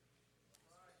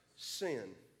 Sin.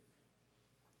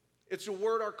 It's a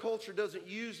word our culture doesn't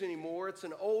use anymore. It's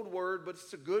an old word, but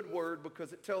it's a good word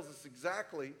because it tells us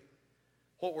exactly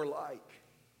what we're like.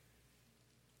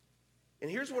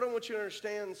 And here's what I want you to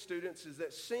understand, students, is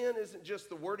that sin isn't just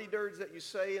the wordy-dirds that you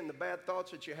say and the bad thoughts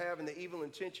that you have and the evil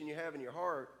intention you have in your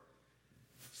heart.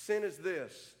 Sin is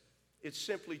this. It's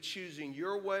simply choosing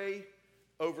your way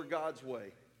over God's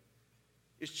way.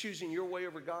 It's choosing your way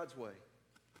over God's way.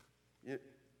 You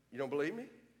don't believe me?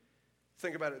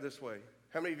 Think about it this way.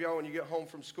 How many of y'all, when you get home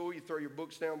from school, you throw your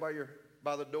books down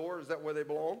by the door? Is that where they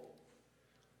belong?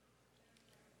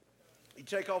 You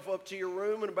take off up to your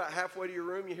room, and about halfway to your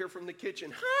room, you hear from the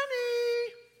kitchen,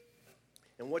 honey.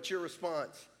 And what's your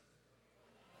response?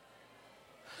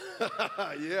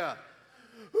 Yeah.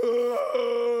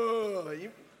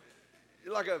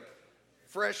 You're like a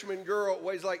freshman girl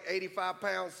weighs like 85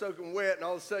 pounds soaking wet, and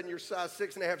all of a sudden your size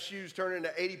 6.5 shoes turn into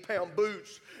 80-pound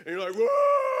boots, and you're like,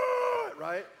 what?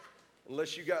 Right?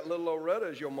 Unless you got little Loretta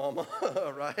as your mama,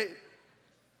 right?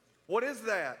 What is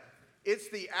that? It's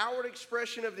the outward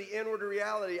expression of the inward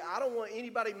reality. I don't want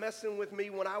anybody messing with me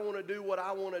when I want to do what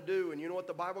I want to do. And you know what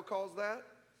the Bible calls that?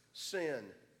 Sin.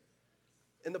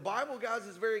 And the Bible, guys,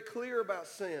 is very clear about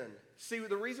sin. See,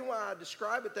 the reason why I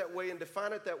describe it that way and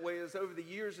define it that way is over the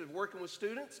years of working with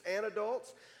students and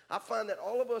adults, I find that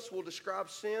all of us will describe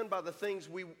sin by the things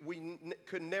we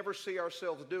could never see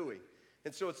ourselves doing.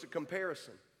 And so it's a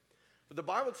comparison. But the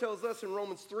Bible tells us in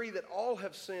Romans 3 that all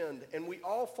have sinned and we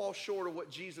all fall short of what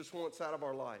Jesus wants out of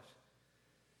our lives.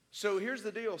 So here's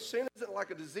the deal. Sin isn't like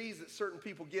a disease that certain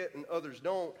people get and others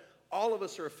don't. All of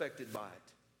us are affected by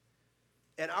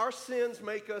it. And our sins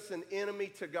make us an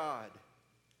enemy to God.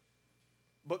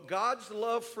 But God's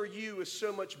love for you is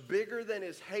so much bigger than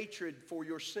his hatred for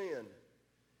your sin.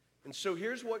 And so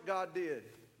here's what God did.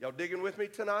 Y'all digging with me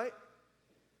tonight?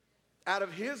 Out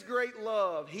of his great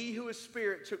love, he who is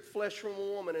spirit took flesh from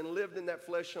a woman and lived in that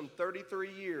flesh some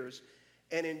 33 years.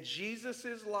 And in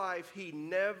Jesus' life, he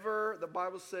never, the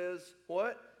Bible says,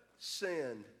 what?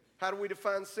 Sinned. How do we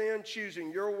define sin?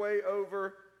 Choosing your way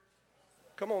over.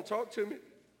 Come on, talk to me.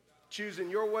 Choosing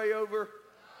your way over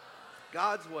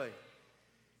God's way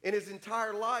in his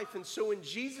entire life. And so in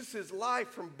Jesus' life,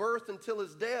 from birth until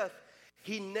his death,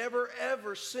 he never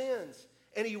ever sins.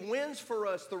 And he wins for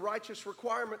us the righteous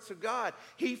requirements of God.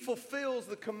 He fulfills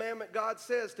the commandment God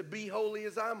says to be holy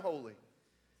as I'm holy.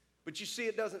 But you see,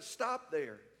 it doesn't stop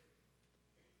there.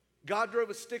 God drove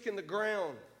a stick in the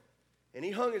ground, and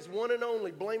he hung his one and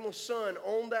only blameless son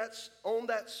on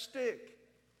that stick.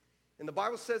 And the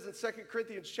Bible says in 2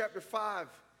 Corinthians chapter 5,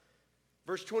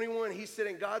 verse 21, he said,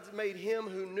 and God made him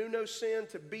who knew no sin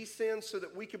to be sin so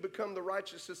that we could become the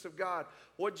righteousness of God.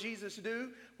 What did Jesus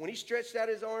do? When he stretched out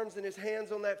his arms and his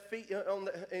hands on that feet,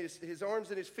 his arms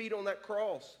and his feet on that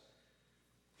cross,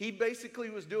 he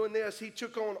basically was doing this. He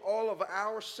took on all of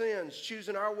our sins,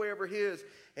 choosing our way over his,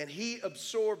 and he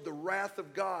absorbed the wrath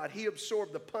of God. He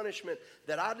absorbed the punishment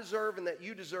that I deserve and that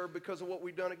you deserve because of what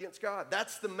we've done against God.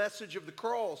 That's the message of the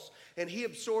cross, and he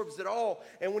absorbs it all.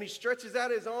 And when he stretches out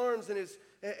his arms and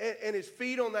his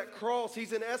feet on that cross,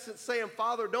 he's in essence saying,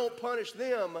 Father, don't punish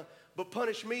them, but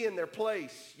punish me in their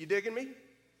place. You digging me?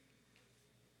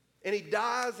 And he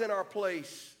dies in our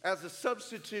place as a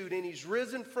substitute, and he's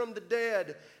risen from the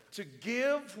dead to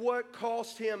give what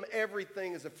cost him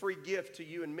everything as a free gift to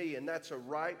you and me, and that's a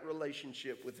right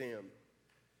relationship with him.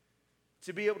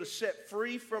 To be able to set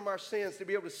free from our sins, to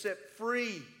be able to set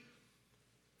free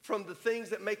from the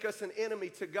things that make us an enemy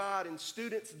to God. And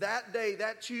students, that day,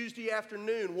 that Tuesday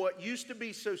afternoon, what used to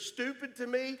be so stupid to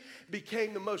me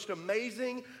became the most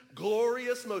amazing,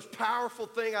 glorious, most powerful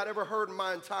thing I'd ever heard in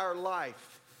my entire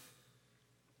life.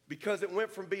 Because it went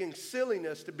from being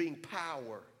silliness to being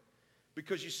power.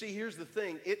 Because you see, here's the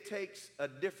thing. It takes a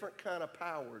different kind of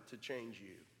power to change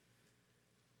you.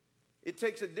 It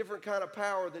takes a different kind of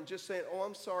power than just saying, oh,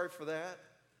 I'm sorry for that.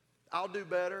 I'll do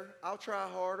better. I'll try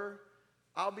harder.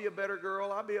 I'll be a better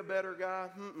girl. I'll be a better guy.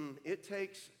 It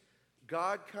takes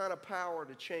God kind of power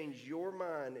to change your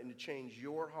mind and to change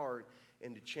your heart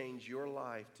and to change your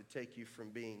life, to take you from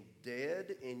being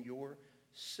dead in your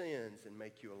sins and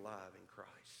make you alive in Christ.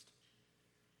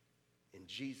 And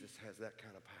Jesus has that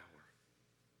kind of power.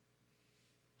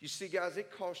 You see, guys,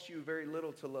 it costs you very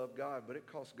little to love God, but it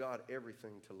costs God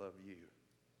everything to love you.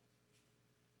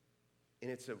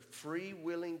 And it's a free,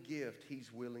 willing gift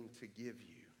he's willing to give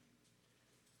you.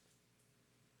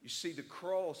 You see, the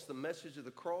cross, the message of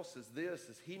the cross is this,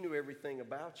 is he knew everything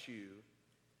about you,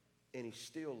 and he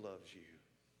still loves you.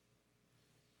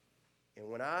 And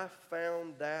when I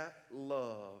found that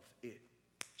love, it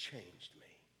changed me.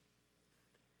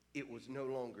 It was no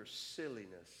longer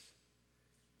silliness.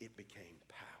 It became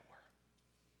power.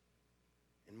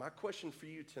 And my question for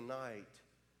you tonight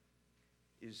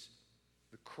is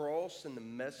the cross and the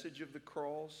message of the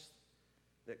cross,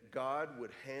 that God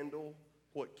would handle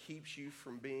what keeps you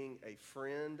from being a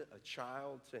friend, a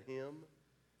child to him.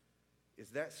 Is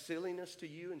that silliness to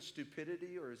you and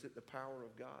stupidity, or is it the power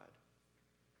of God?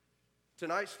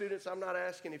 Tonight, students, I'm not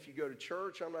asking if you go to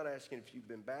church. I'm not asking if you've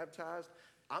been baptized.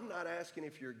 I'm not asking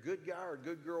if you're a good guy or a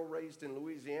good girl raised in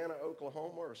Louisiana,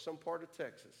 Oklahoma, or some part of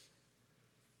Texas.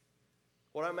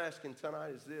 What I'm asking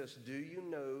tonight is this: do you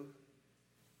know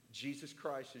Jesus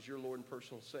Christ as your Lord and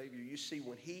personal Savior? You see,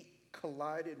 when he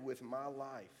collided with my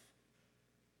life,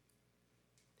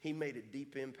 he made a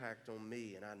deep impact on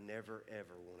me, and I never,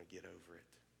 ever want to get over it.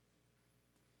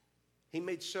 He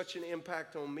made such an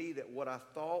impact on me that what I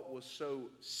thought was so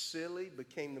silly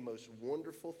became the most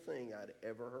wonderful thing I'd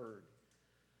ever heard.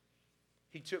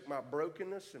 He took my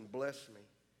brokenness and blessed me.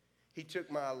 He took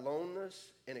my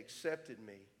aloneness and accepted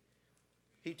me.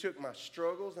 He took my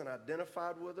struggles and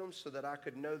identified with them so that I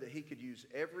could know that he could use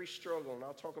every struggle, and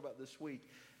I'll talk about this week,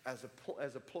 as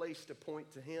a place to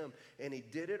point to him. And he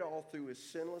did it all through his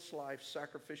sinless life,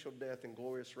 sacrificial death, and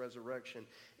glorious resurrection.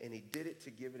 And he did it to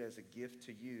give it as a gift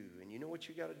to you. And you know what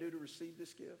you got to do to receive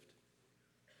this gift?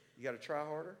 You got to try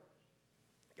harder.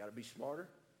 You got to be smarter.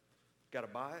 You got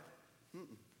to buy it.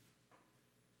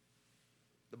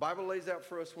 The Bible lays out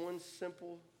for us one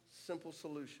simple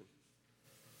solution.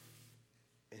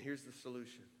 And here's the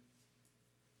solution.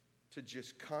 To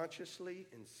just consciously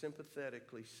and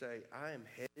sympathetically say, I am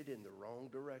headed in the wrong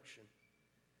direction.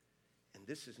 And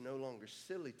this is no longer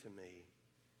silly to me.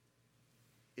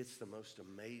 It's the most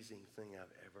amazing thing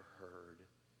I've ever heard.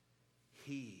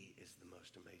 He is the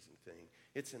most amazing thing.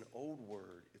 It's an old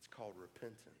word. It's called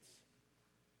repentance.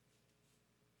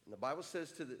 And the Bible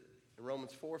says in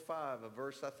Romans 4:5, a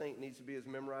verse I think needs to be as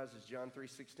memorized as John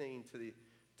 3:16,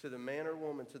 to the man or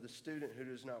woman, to the student who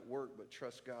does not work but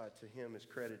trusts God, to him is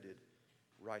credited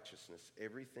righteousness.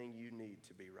 Everything you need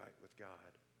to be right with God.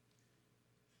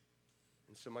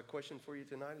 And so my question for you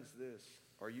tonight is this: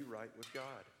 are you right with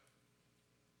God?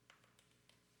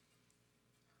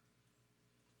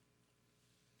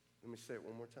 Let me say it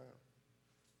one more time.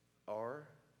 Are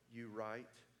you right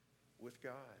with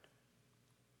God?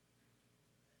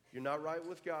 You're not right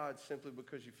with God simply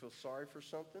because you feel sorry for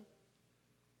something.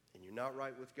 And you're not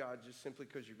right with God just simply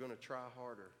because you're going to try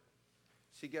harder.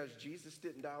 See, guys, Jesus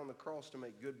didn't die on the cross to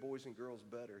make good boys and girls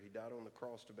better. He died on the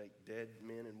cross to make dead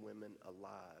men and women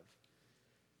alive.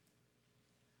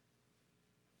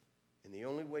 And the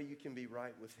only way you can be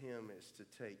right with him is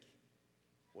to take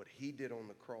what he did on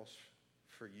the cross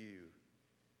for you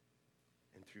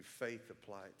and through faith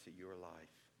apply it to your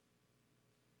life.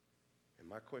 And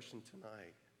my question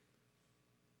tonight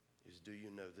is, do you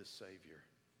know this Savior?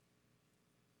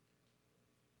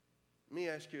 Let me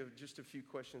ask you just a few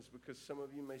questions because some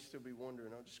of you may still be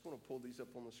wondering. I'm just going to pull these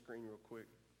up on the screen real quick.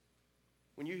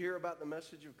 When you hear about the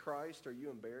message of Christ, are you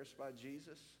embarrassed by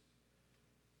Jesus?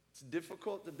 It's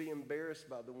difficult to be embarrassed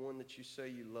by the one that you say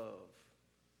you love.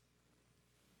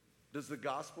 Does the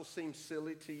gospel seem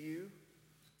silly to you?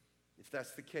 If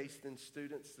that's the case, then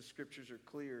students, the scriptures are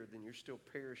clear, then you're still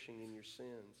perishing in your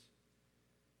sins.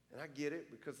 And I get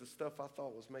it, because the stuff I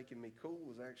thought was making me cool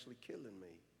was actually killing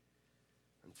me.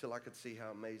 Until I could see how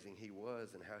amazing he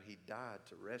was and how he died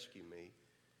to rescue me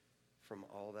from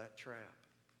all that trap.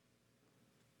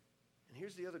 And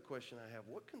here's the other question I have.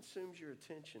 What consumes your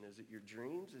attention? Is it your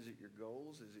dreams? Is it your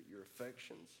goals? Is it your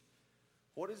affections?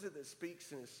 What is it that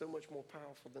speaks and is so much more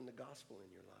powerful than the gospel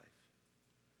in your life?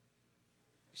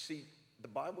 You see, the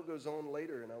Bible goes on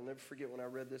later, and I'll never forget when I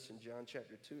read this in John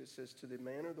chapter 2. It says, to the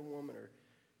man or the woman or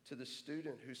to the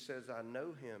student who says, I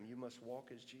know him, you must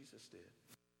walk as Jesus did.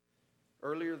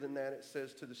 Earlier than that, it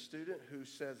says, to the student who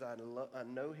says, I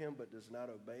know him but does not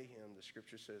obey him, the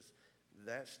scripture says,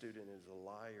 that student is a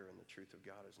liar and the truth of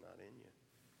God is not in you.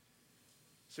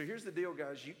 So here's the deal,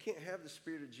 guys. You can't have the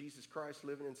Spirit of Jesus Christ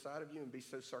living inside of you and be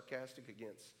so sarcastic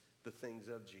against the things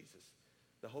of Jesus.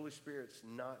 The Holy Spirit's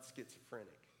not schizophrenic.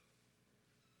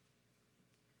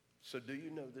 So do you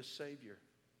know this Savior?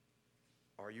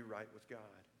 Are you right with God?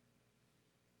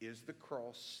 Is the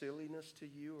cross silliness to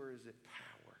you or is it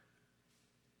power?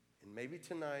 And maybe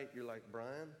tonight you're like,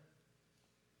 Brian,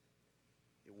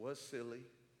 it was silly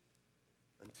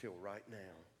until right now.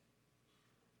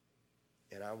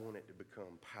 And I want it to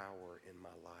become power in my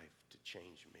life to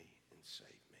change me and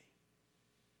save me.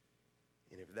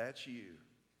 And if that's you,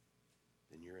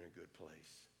 then you're in a good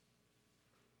place.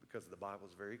 Because the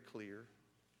Bible's very clear,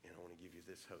 and I want to give you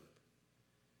this hope.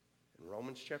 In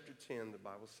Romans chapter 10, the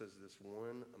Bible says this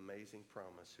one amazing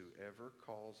promise: whoever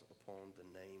calls upon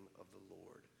the name of the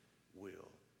Lord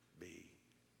will be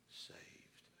saved.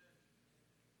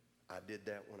 I did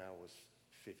that when I was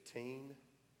 15.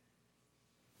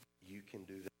 You can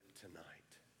do that tonight.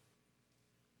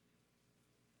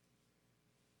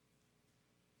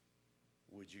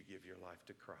 Would you give your life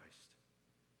to Christ?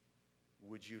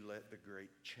 Would you let the great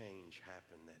change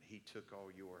happen that he took all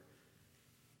your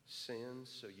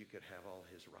sins so you could have all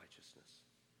his righteousness?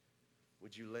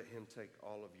 Would you let him take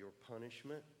all of your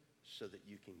punishment so that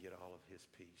you can get all of his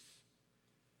peace?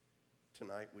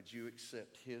 Tonight, would you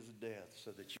accept his death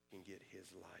so that you can get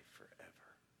his life forever?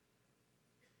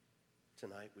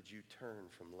 Tonight, would you turn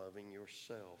from loving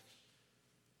yourself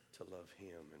to love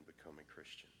him and become a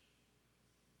Christian?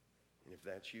 And if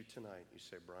that's you tonight, you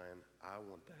say, Brian, I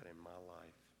want that in my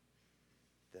life,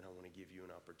 then I want to give you an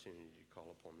opportunity to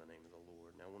call upon the name of the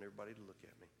Lord. And I want everybody to look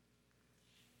at me.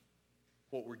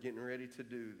 What we're getting ready to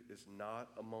do is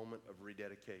not a moment of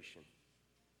rededication,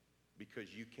 because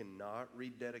you cannot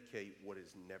rededicate what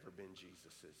has never been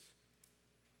Jesus's.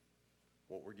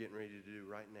 What we're getting ready to do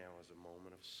right now is a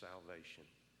moment of salvation.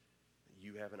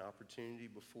 You have an opportunity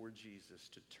before Jesus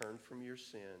to turn from your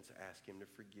sins, ask him to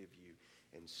forgive you,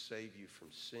 and save you from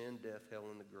sin, death,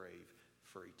 hell, and the grave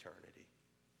for eternity.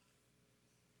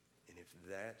 And if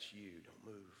that's you, don't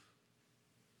move.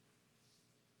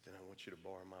 Then I want you to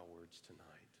borrow my words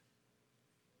tonight.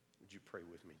 Would you pray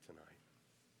with me tonight?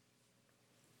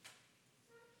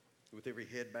 With every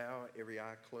head bowed, every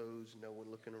eye closed, no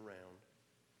one looking around.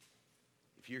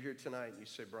 If you're here tonight and you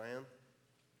say, Brian,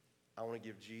 I want to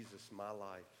give Jesus my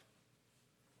life.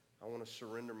 I want to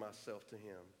surrender myself to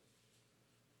him.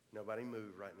 Nobody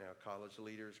move right now. College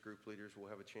leaders, group leaders will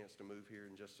have a chance to move here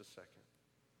in just a second.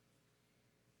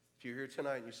 If you're here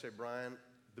tonight and you say, Brian,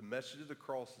 the message of the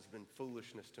cross has been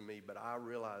foolishness to me, but I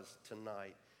realize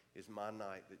tonight is my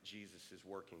night that Jesus is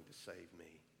working to save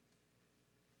me.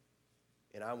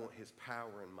 And I want his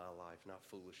power in my life, not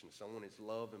foolishness. I want his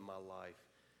love in my life,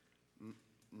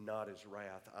 not his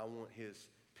wrath. I want his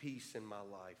peace in my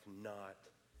life, not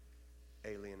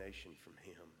alienation from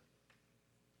him.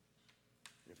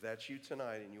 And if that's you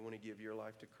tonight and you want to give your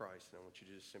life to Christ, then I want you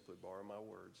to just simply borrow my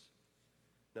words.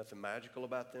 Nothing magical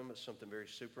about them, but something very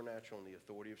supernatural in the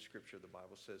authority of Scripture. The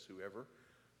Bible says whoever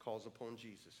calls upon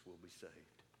Jesus will be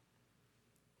saved.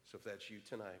 So if that's you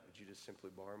tonight, would you just simply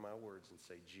borrow my words and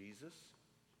say, Jesus,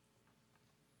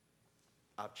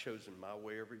 I've chosen my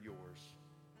way over yours,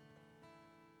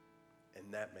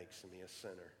 and that makes me a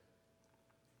sinner.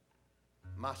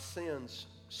 My sins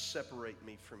separate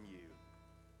me from you,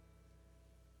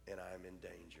 and I am in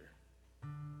danger.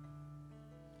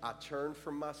 I turn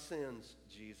from my sins,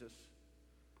 Jesus,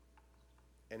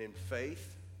 and in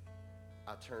faith,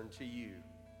 I turn to you.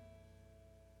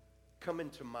 Come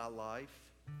into my life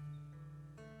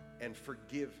and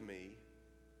forgive me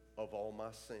of all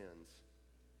my sins.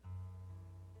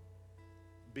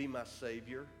 Be my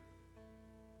Savior.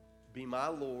 Be my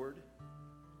Lord.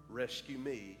 Rescue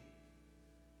me.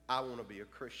 I want to be a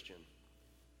Christian.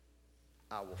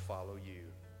 I will follow you.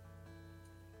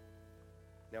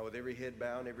 Now, with every head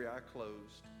bowed and every eye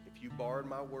closed, if you borrowed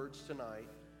my words tonight,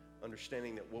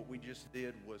 understanding that what we just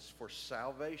did was for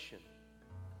salvation,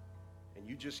 and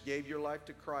you just gave your life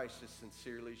to Christ as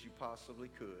sincerely as you possibly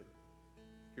could,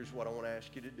 here's what I want to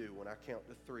ask you to do. When I count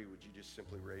to 3, would you just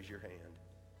simply raise your hand?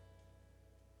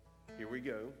 Here we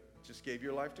go. Just gave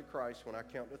your life to Christ. When I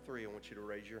count to 3, I want you to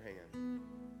raise your hand.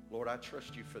 Lord, I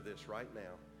trust you for this right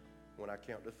now. When I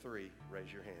count to 3,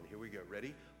 raise your hand. Here we go.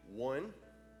 Ready? 1,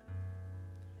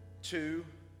 2,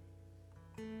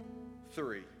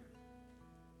 3.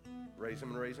 Raise them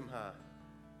and raise them high.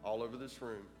 All over this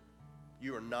room.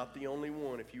 You are not the only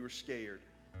one. If you were scared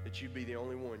that you'd be the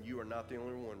only one, you are not the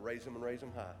only one. Raise them and raise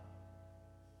them high.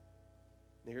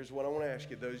 Now here's what I want to ask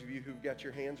you. Those of you who've got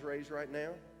your hands raised right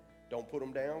now, don't put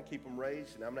them down. Keep them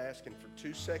raised. And I'm asking for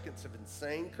 2 seconds of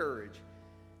insane courage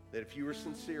that if you were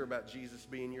sincere about Jesus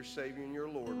being your Savior and your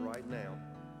Lord right now,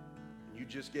 and you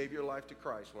just gave your life to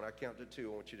Christ, when I count to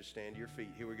 2, I want you to stand to your feet.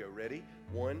 Here we go. Ready?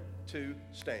 1, 2,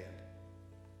 stand.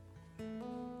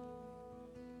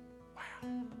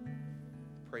 Wow.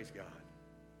 Praise God.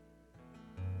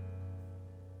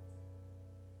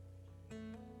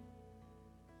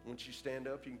 Once you stand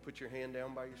up, you can put your hand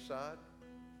down by your side.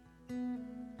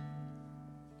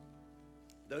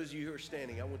 Those of you who are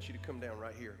standing, I want you to come down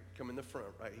right here. Come in the front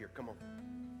right here. Come on.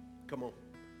 Come on.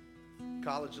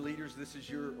 College leaders, this is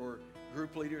your, or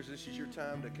group leaders, this is your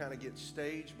time to kind of get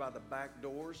staged by the back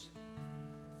doors.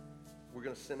 We're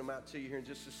going to send them out to you here in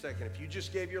just a second. If you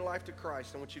just gave your life to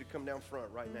Christ, I want you to come down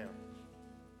front right now.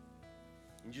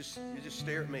 You just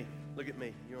stare at me. Look at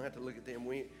me. You don't have to look at them.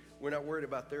 We're not worried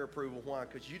about their approval. Why?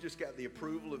 Because you just got the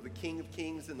approval of the King of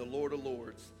Kings and the Lord of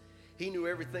Lords. He knew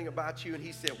everything about you, and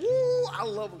he said, woo, I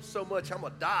love them so much, I'm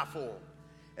going to die for them.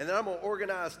 And then I'm going to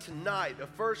organize tonight, the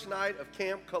first night of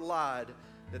Camp Collide,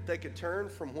 that they can turn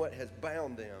from what has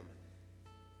bound them,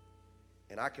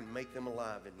 and I can make them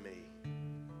alive in me.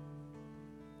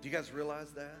 Do you guys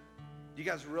realize that? Do you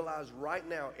guys realize right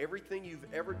now everything you've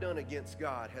ever done against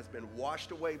God has been washed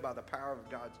away by the power of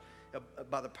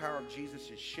by the power of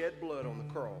Jesus' shed blood on the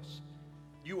cross?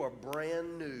 You are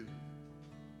brand new.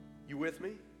 You with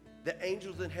me? The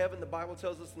angels in heaven, the Bible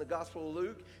tells us in the Gospel of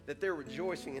Luke that they're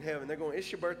rejoicing in heaven. They're going,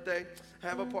 it's your birthday,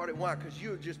 have a party. Why? Because you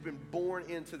have just been born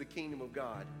into the kingdom of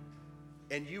God.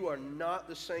 And you are not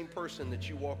the same person that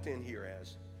you walked in here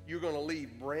as. You're going to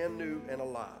leave brand new and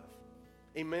alive.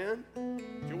 Amen?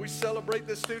 Can we celebrate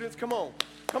this, students? Come on.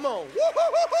 Come on.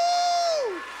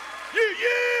 Woo-hoo-hoo-hoo!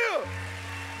 Yeah!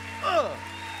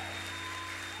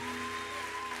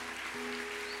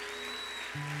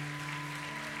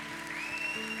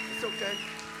 It's okay.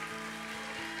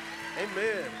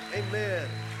 Amen. Amen.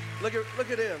 Look at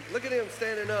him. Look at him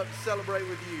standing up to celebrate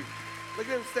with you. Look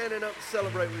at him standing up to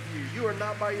celebrate with you. You are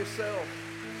not by yourself.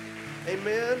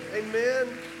 Amen. Amen.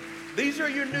 These are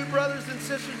your new brothers and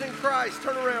sisters in Christ.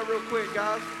 Turn around real quick,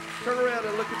 guys. Turn around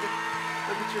and look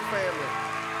at your family.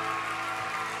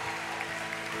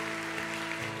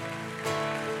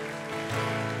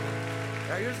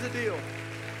 Now here's the deal.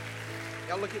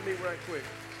 Y'all look at me right quick.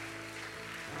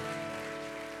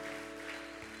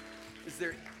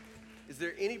 Is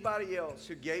there anybody else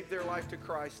who gave their life to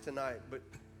Christ tonight,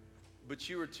 but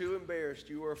you were too embarrassed,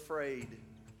 you were afraid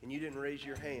and you didn't raise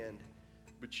your hand,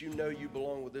 but you know you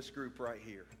belong with this group right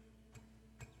here.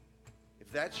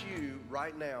 If that's you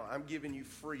right now, I'm giving you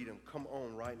freedom. Come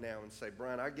on right now and say,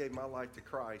 Brian, I gave my life to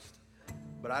Christ,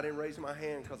 but I didn't raise my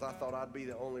hand because I thought I'd be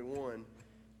the only one,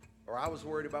 or I was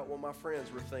worried about what my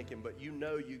friends were thinking, but you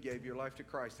know you gave your life to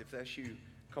Christ. If that's you,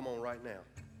 come on right now.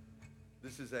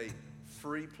 This is a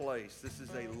free place. This is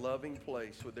a loving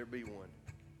place. Would there be one?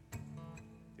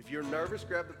 If you're nervous,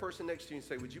 grab the person next to you and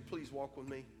say, would you please walk with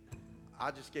me?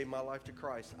 I just gave my life to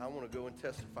Christ. I want to go and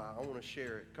testify. I want to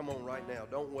share it. Come on right now.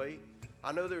 Don't wait.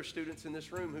 I know there are students in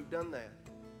this room who've done that.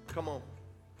 Come on.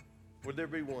 Would there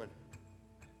be one?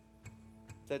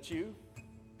 Is that you?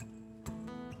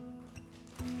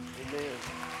 Amen.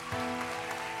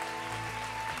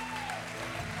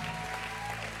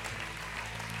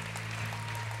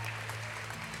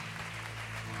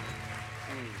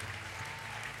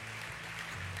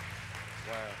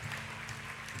 Wow.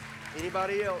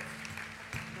 Anybody else?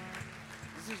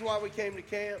 This is why we came to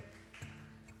camp.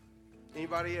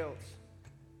 Anybody else?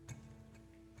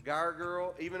 Guy or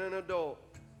girl, even an adult.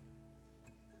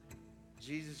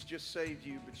 Jesus just saved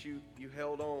you, but you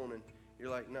held on and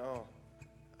you're like, no,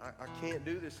 I can't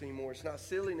do this anymore. It's not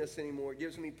silliness anymore. It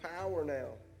gives me power now.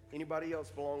 Anybody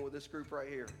else belong with this group right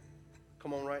here?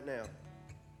 Come on right now.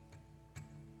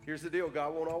 Here's the deal.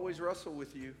 God won't always wrestle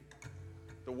with you.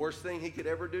 The worst thing he could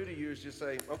ever do to you is just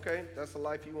say, okay, that's the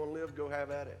life you want to live. Go have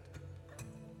at it.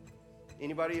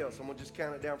 Anybody else? I'm going to just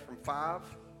count it down from 5,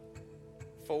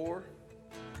 4,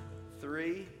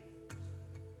 3.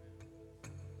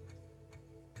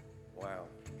 Wow.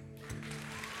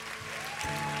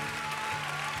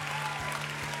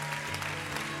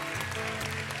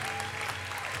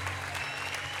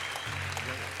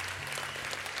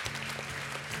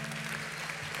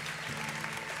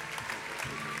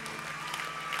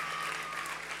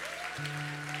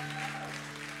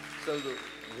 So the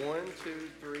 1, 2,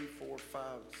 3, 4, 5,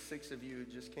 6 of you who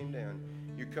just came down,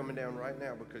 you're coming down right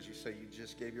now because you say you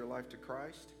just gave your life to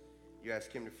Christ. You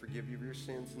ask him to forgive you of your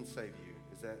sins and save you.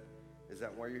 Is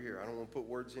that why you're here? I don't want to put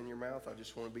words in your mouth. I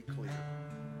just want to be clear.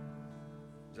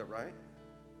 Is that right?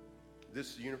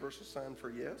 This is a universal sign for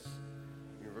yes,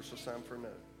 universal sign for no.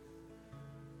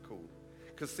 Cool.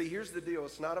 Because see, here's the deal.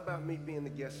 It's not about me being the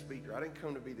guest speaker. I didn't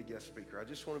come to be the guest speaker. I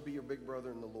just want to be your big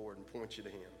brother in the Lord and point you to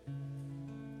him.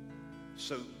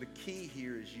 So the key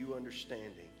here is you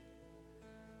understanding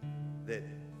that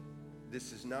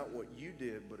this is not what you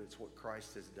did, but it's what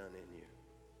Christ has done in you.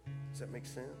 Does that make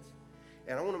sense?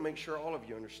 And I want to make sure all of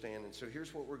you understand. And so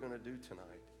here's what we're going to do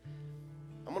tonight.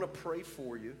 I'm going to pray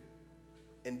for you.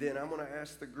 And then I'm going to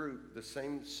ask the group, the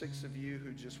same 6 of you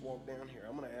who just walked down here,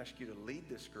 I'm going to ask you to lead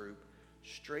this group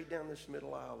straight down this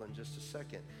middle aisle in just a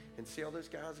second. And see all those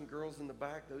guys and girls in the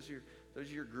back? Those are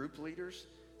your group leaders.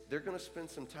 They're going to spend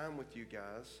some time with you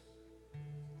guys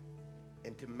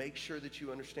and to make sure that you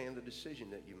understand the decision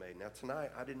that you made. Now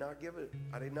tonight, I did not give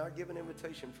an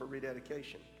invitation for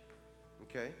rededication.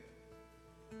 Okay?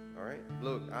 All right?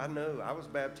 Look, I know I was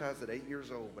baptized at 8 years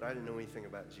old, but I didn't know anything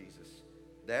about Jesus.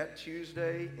 That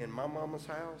Tuesday in my mama's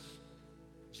house,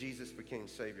 Jesus became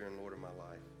Savior and Lord of my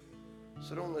life.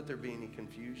 So don't let there be any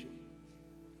confusion.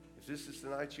 If this is the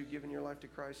night you've given your life to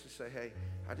Christ, you say, hey,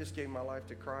 I just gave my life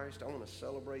to Christ. I want to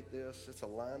celebrate this. It's a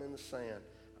line in the sand.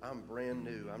 I'm brand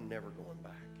new. I'm never going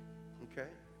back. Okay?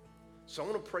 So I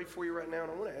want to pray for you right now,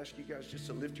 and I want to ask you guys just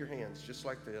to lift your hands just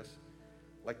like this,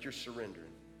 like you're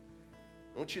surrendering.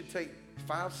 I want you to take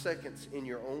 5 seconds in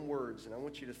your own words, and I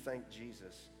want you to thank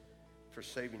Jesus for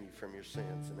saving you from your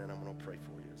sins, and then I'm going to pray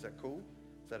for you. Is that cool?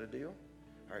 Is that a deal?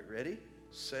 All right, ready,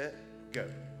 set, go.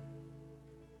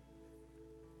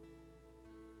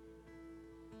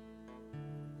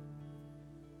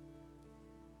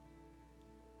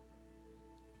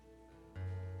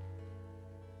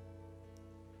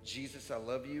 Jesus, I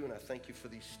love you, and I thank you for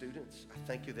these students. I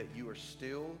thank you that you are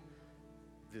still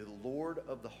the Lord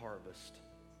of the harvest.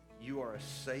 You are a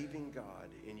saving God,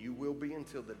 and you will be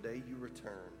until the day you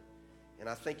return. And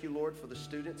I thank you, Lord, for the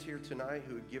students here tonight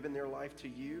who have given their life to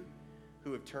you,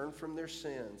 who have turned from their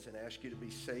sins and asked you to be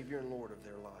Savior and Lord of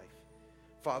their life.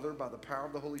 Father, by the power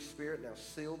of the Holy Spirit, now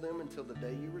seal them until the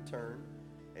day you return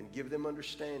and give them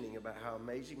understanding about how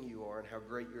amazing you are and how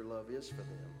great your love is for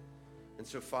them. And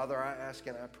so, Father, I ask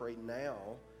and I pray now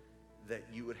that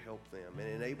you would help them and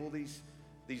enable these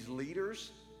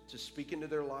leaders to speak into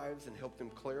their lives and help them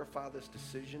clarify this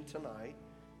decision tonight.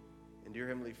 And dear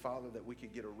Heavenly Father, that we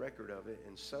could get a record of it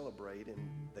and celebrate, and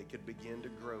they could begin to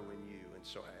grow in you. And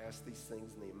so I ask these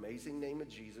things in the amazing name of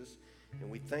Jesus.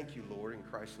 And we thank you, Lord. In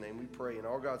Christ's name we pray. And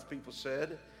all God's people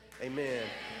said, amen.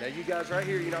 Now you guys right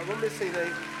here, you're not going to miss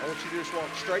anything. I want you to just walk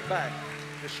straight back.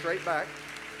 Just straight back.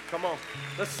 Come on.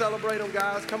 Let's celebrate them,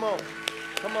 guys. Come on.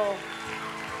 Come on.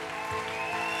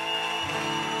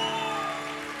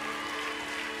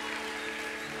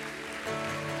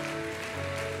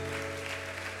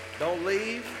 Don't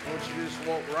leave. I want you to just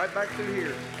walk right back through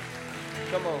here.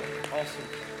 Come on. Awesome.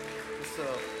 What's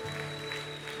up?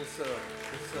 What's up?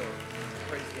 What's up?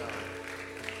 Praise God.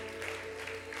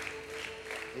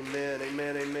 Amen,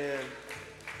 amen, amen.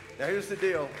 Now here's the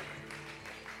deal.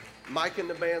 Micah and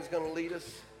the band's going to lead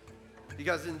us. You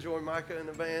guys enjoy Micah and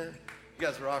the band? You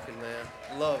guys are rocking, man.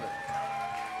 Love it.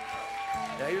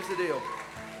 Now here's the deal.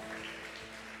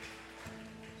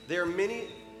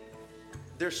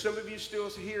 There's some of you still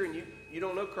here and you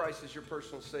don't know Christ as your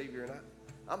personal Savior. And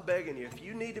I'm begging you, if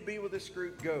you need to be with this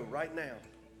group, go right now.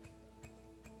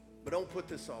 But don't put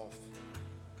this off.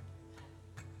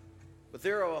 But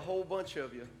there are a whole bunch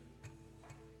of you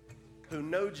who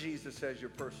know Jesus as your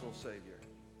personal Savior.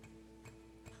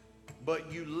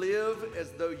 But you live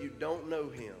as though you don't know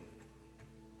him.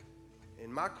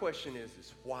 And my question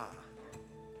is why?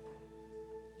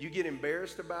 You get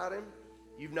embarrassed about him.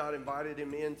 You've not invited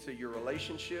him into your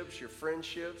relationships, your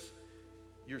friendships,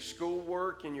 your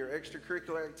schoolwork, and your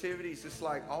extracurricular activities. It's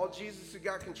like all Jesus has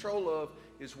got control of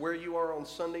is where you are on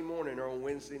Sunday morning or on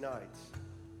Wednesday nights.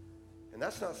 And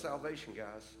that's not salvation,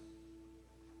 guys.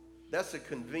 That's a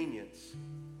convenience.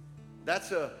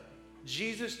 That's a,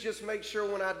 Jesus just makes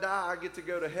sure when I die I get to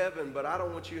go to heaven, but I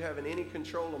don't want you having any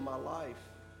control of my life.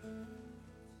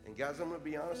 And guys, I'm going to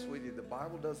be honest with you. The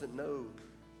Bible doesn't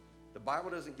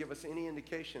give us any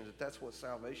indication that that's what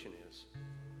salvation is.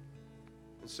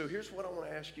 And so here's what I want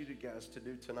to ask you guys to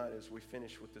do tonight as we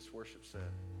finish with this worship set.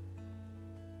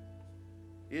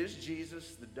 Is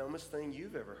Jesus the dumbest thing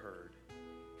you've ever heard?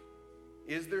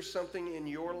 Is there something in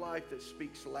your life that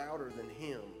speaks louder than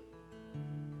him?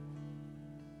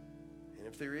 And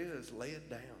if there is, lay it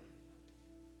down.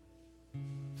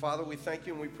 Father, we thank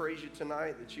you and we praise you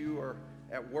tonight that you are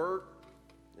at work,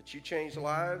 that you change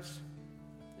lives,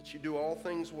 that you do all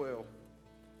things well.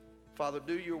 Father,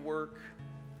 do your work.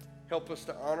 Help us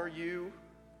to honor you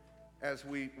as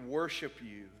we worship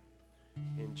you.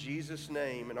 In Jesus'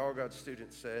 name, and all God's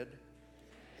students said,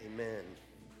 amen.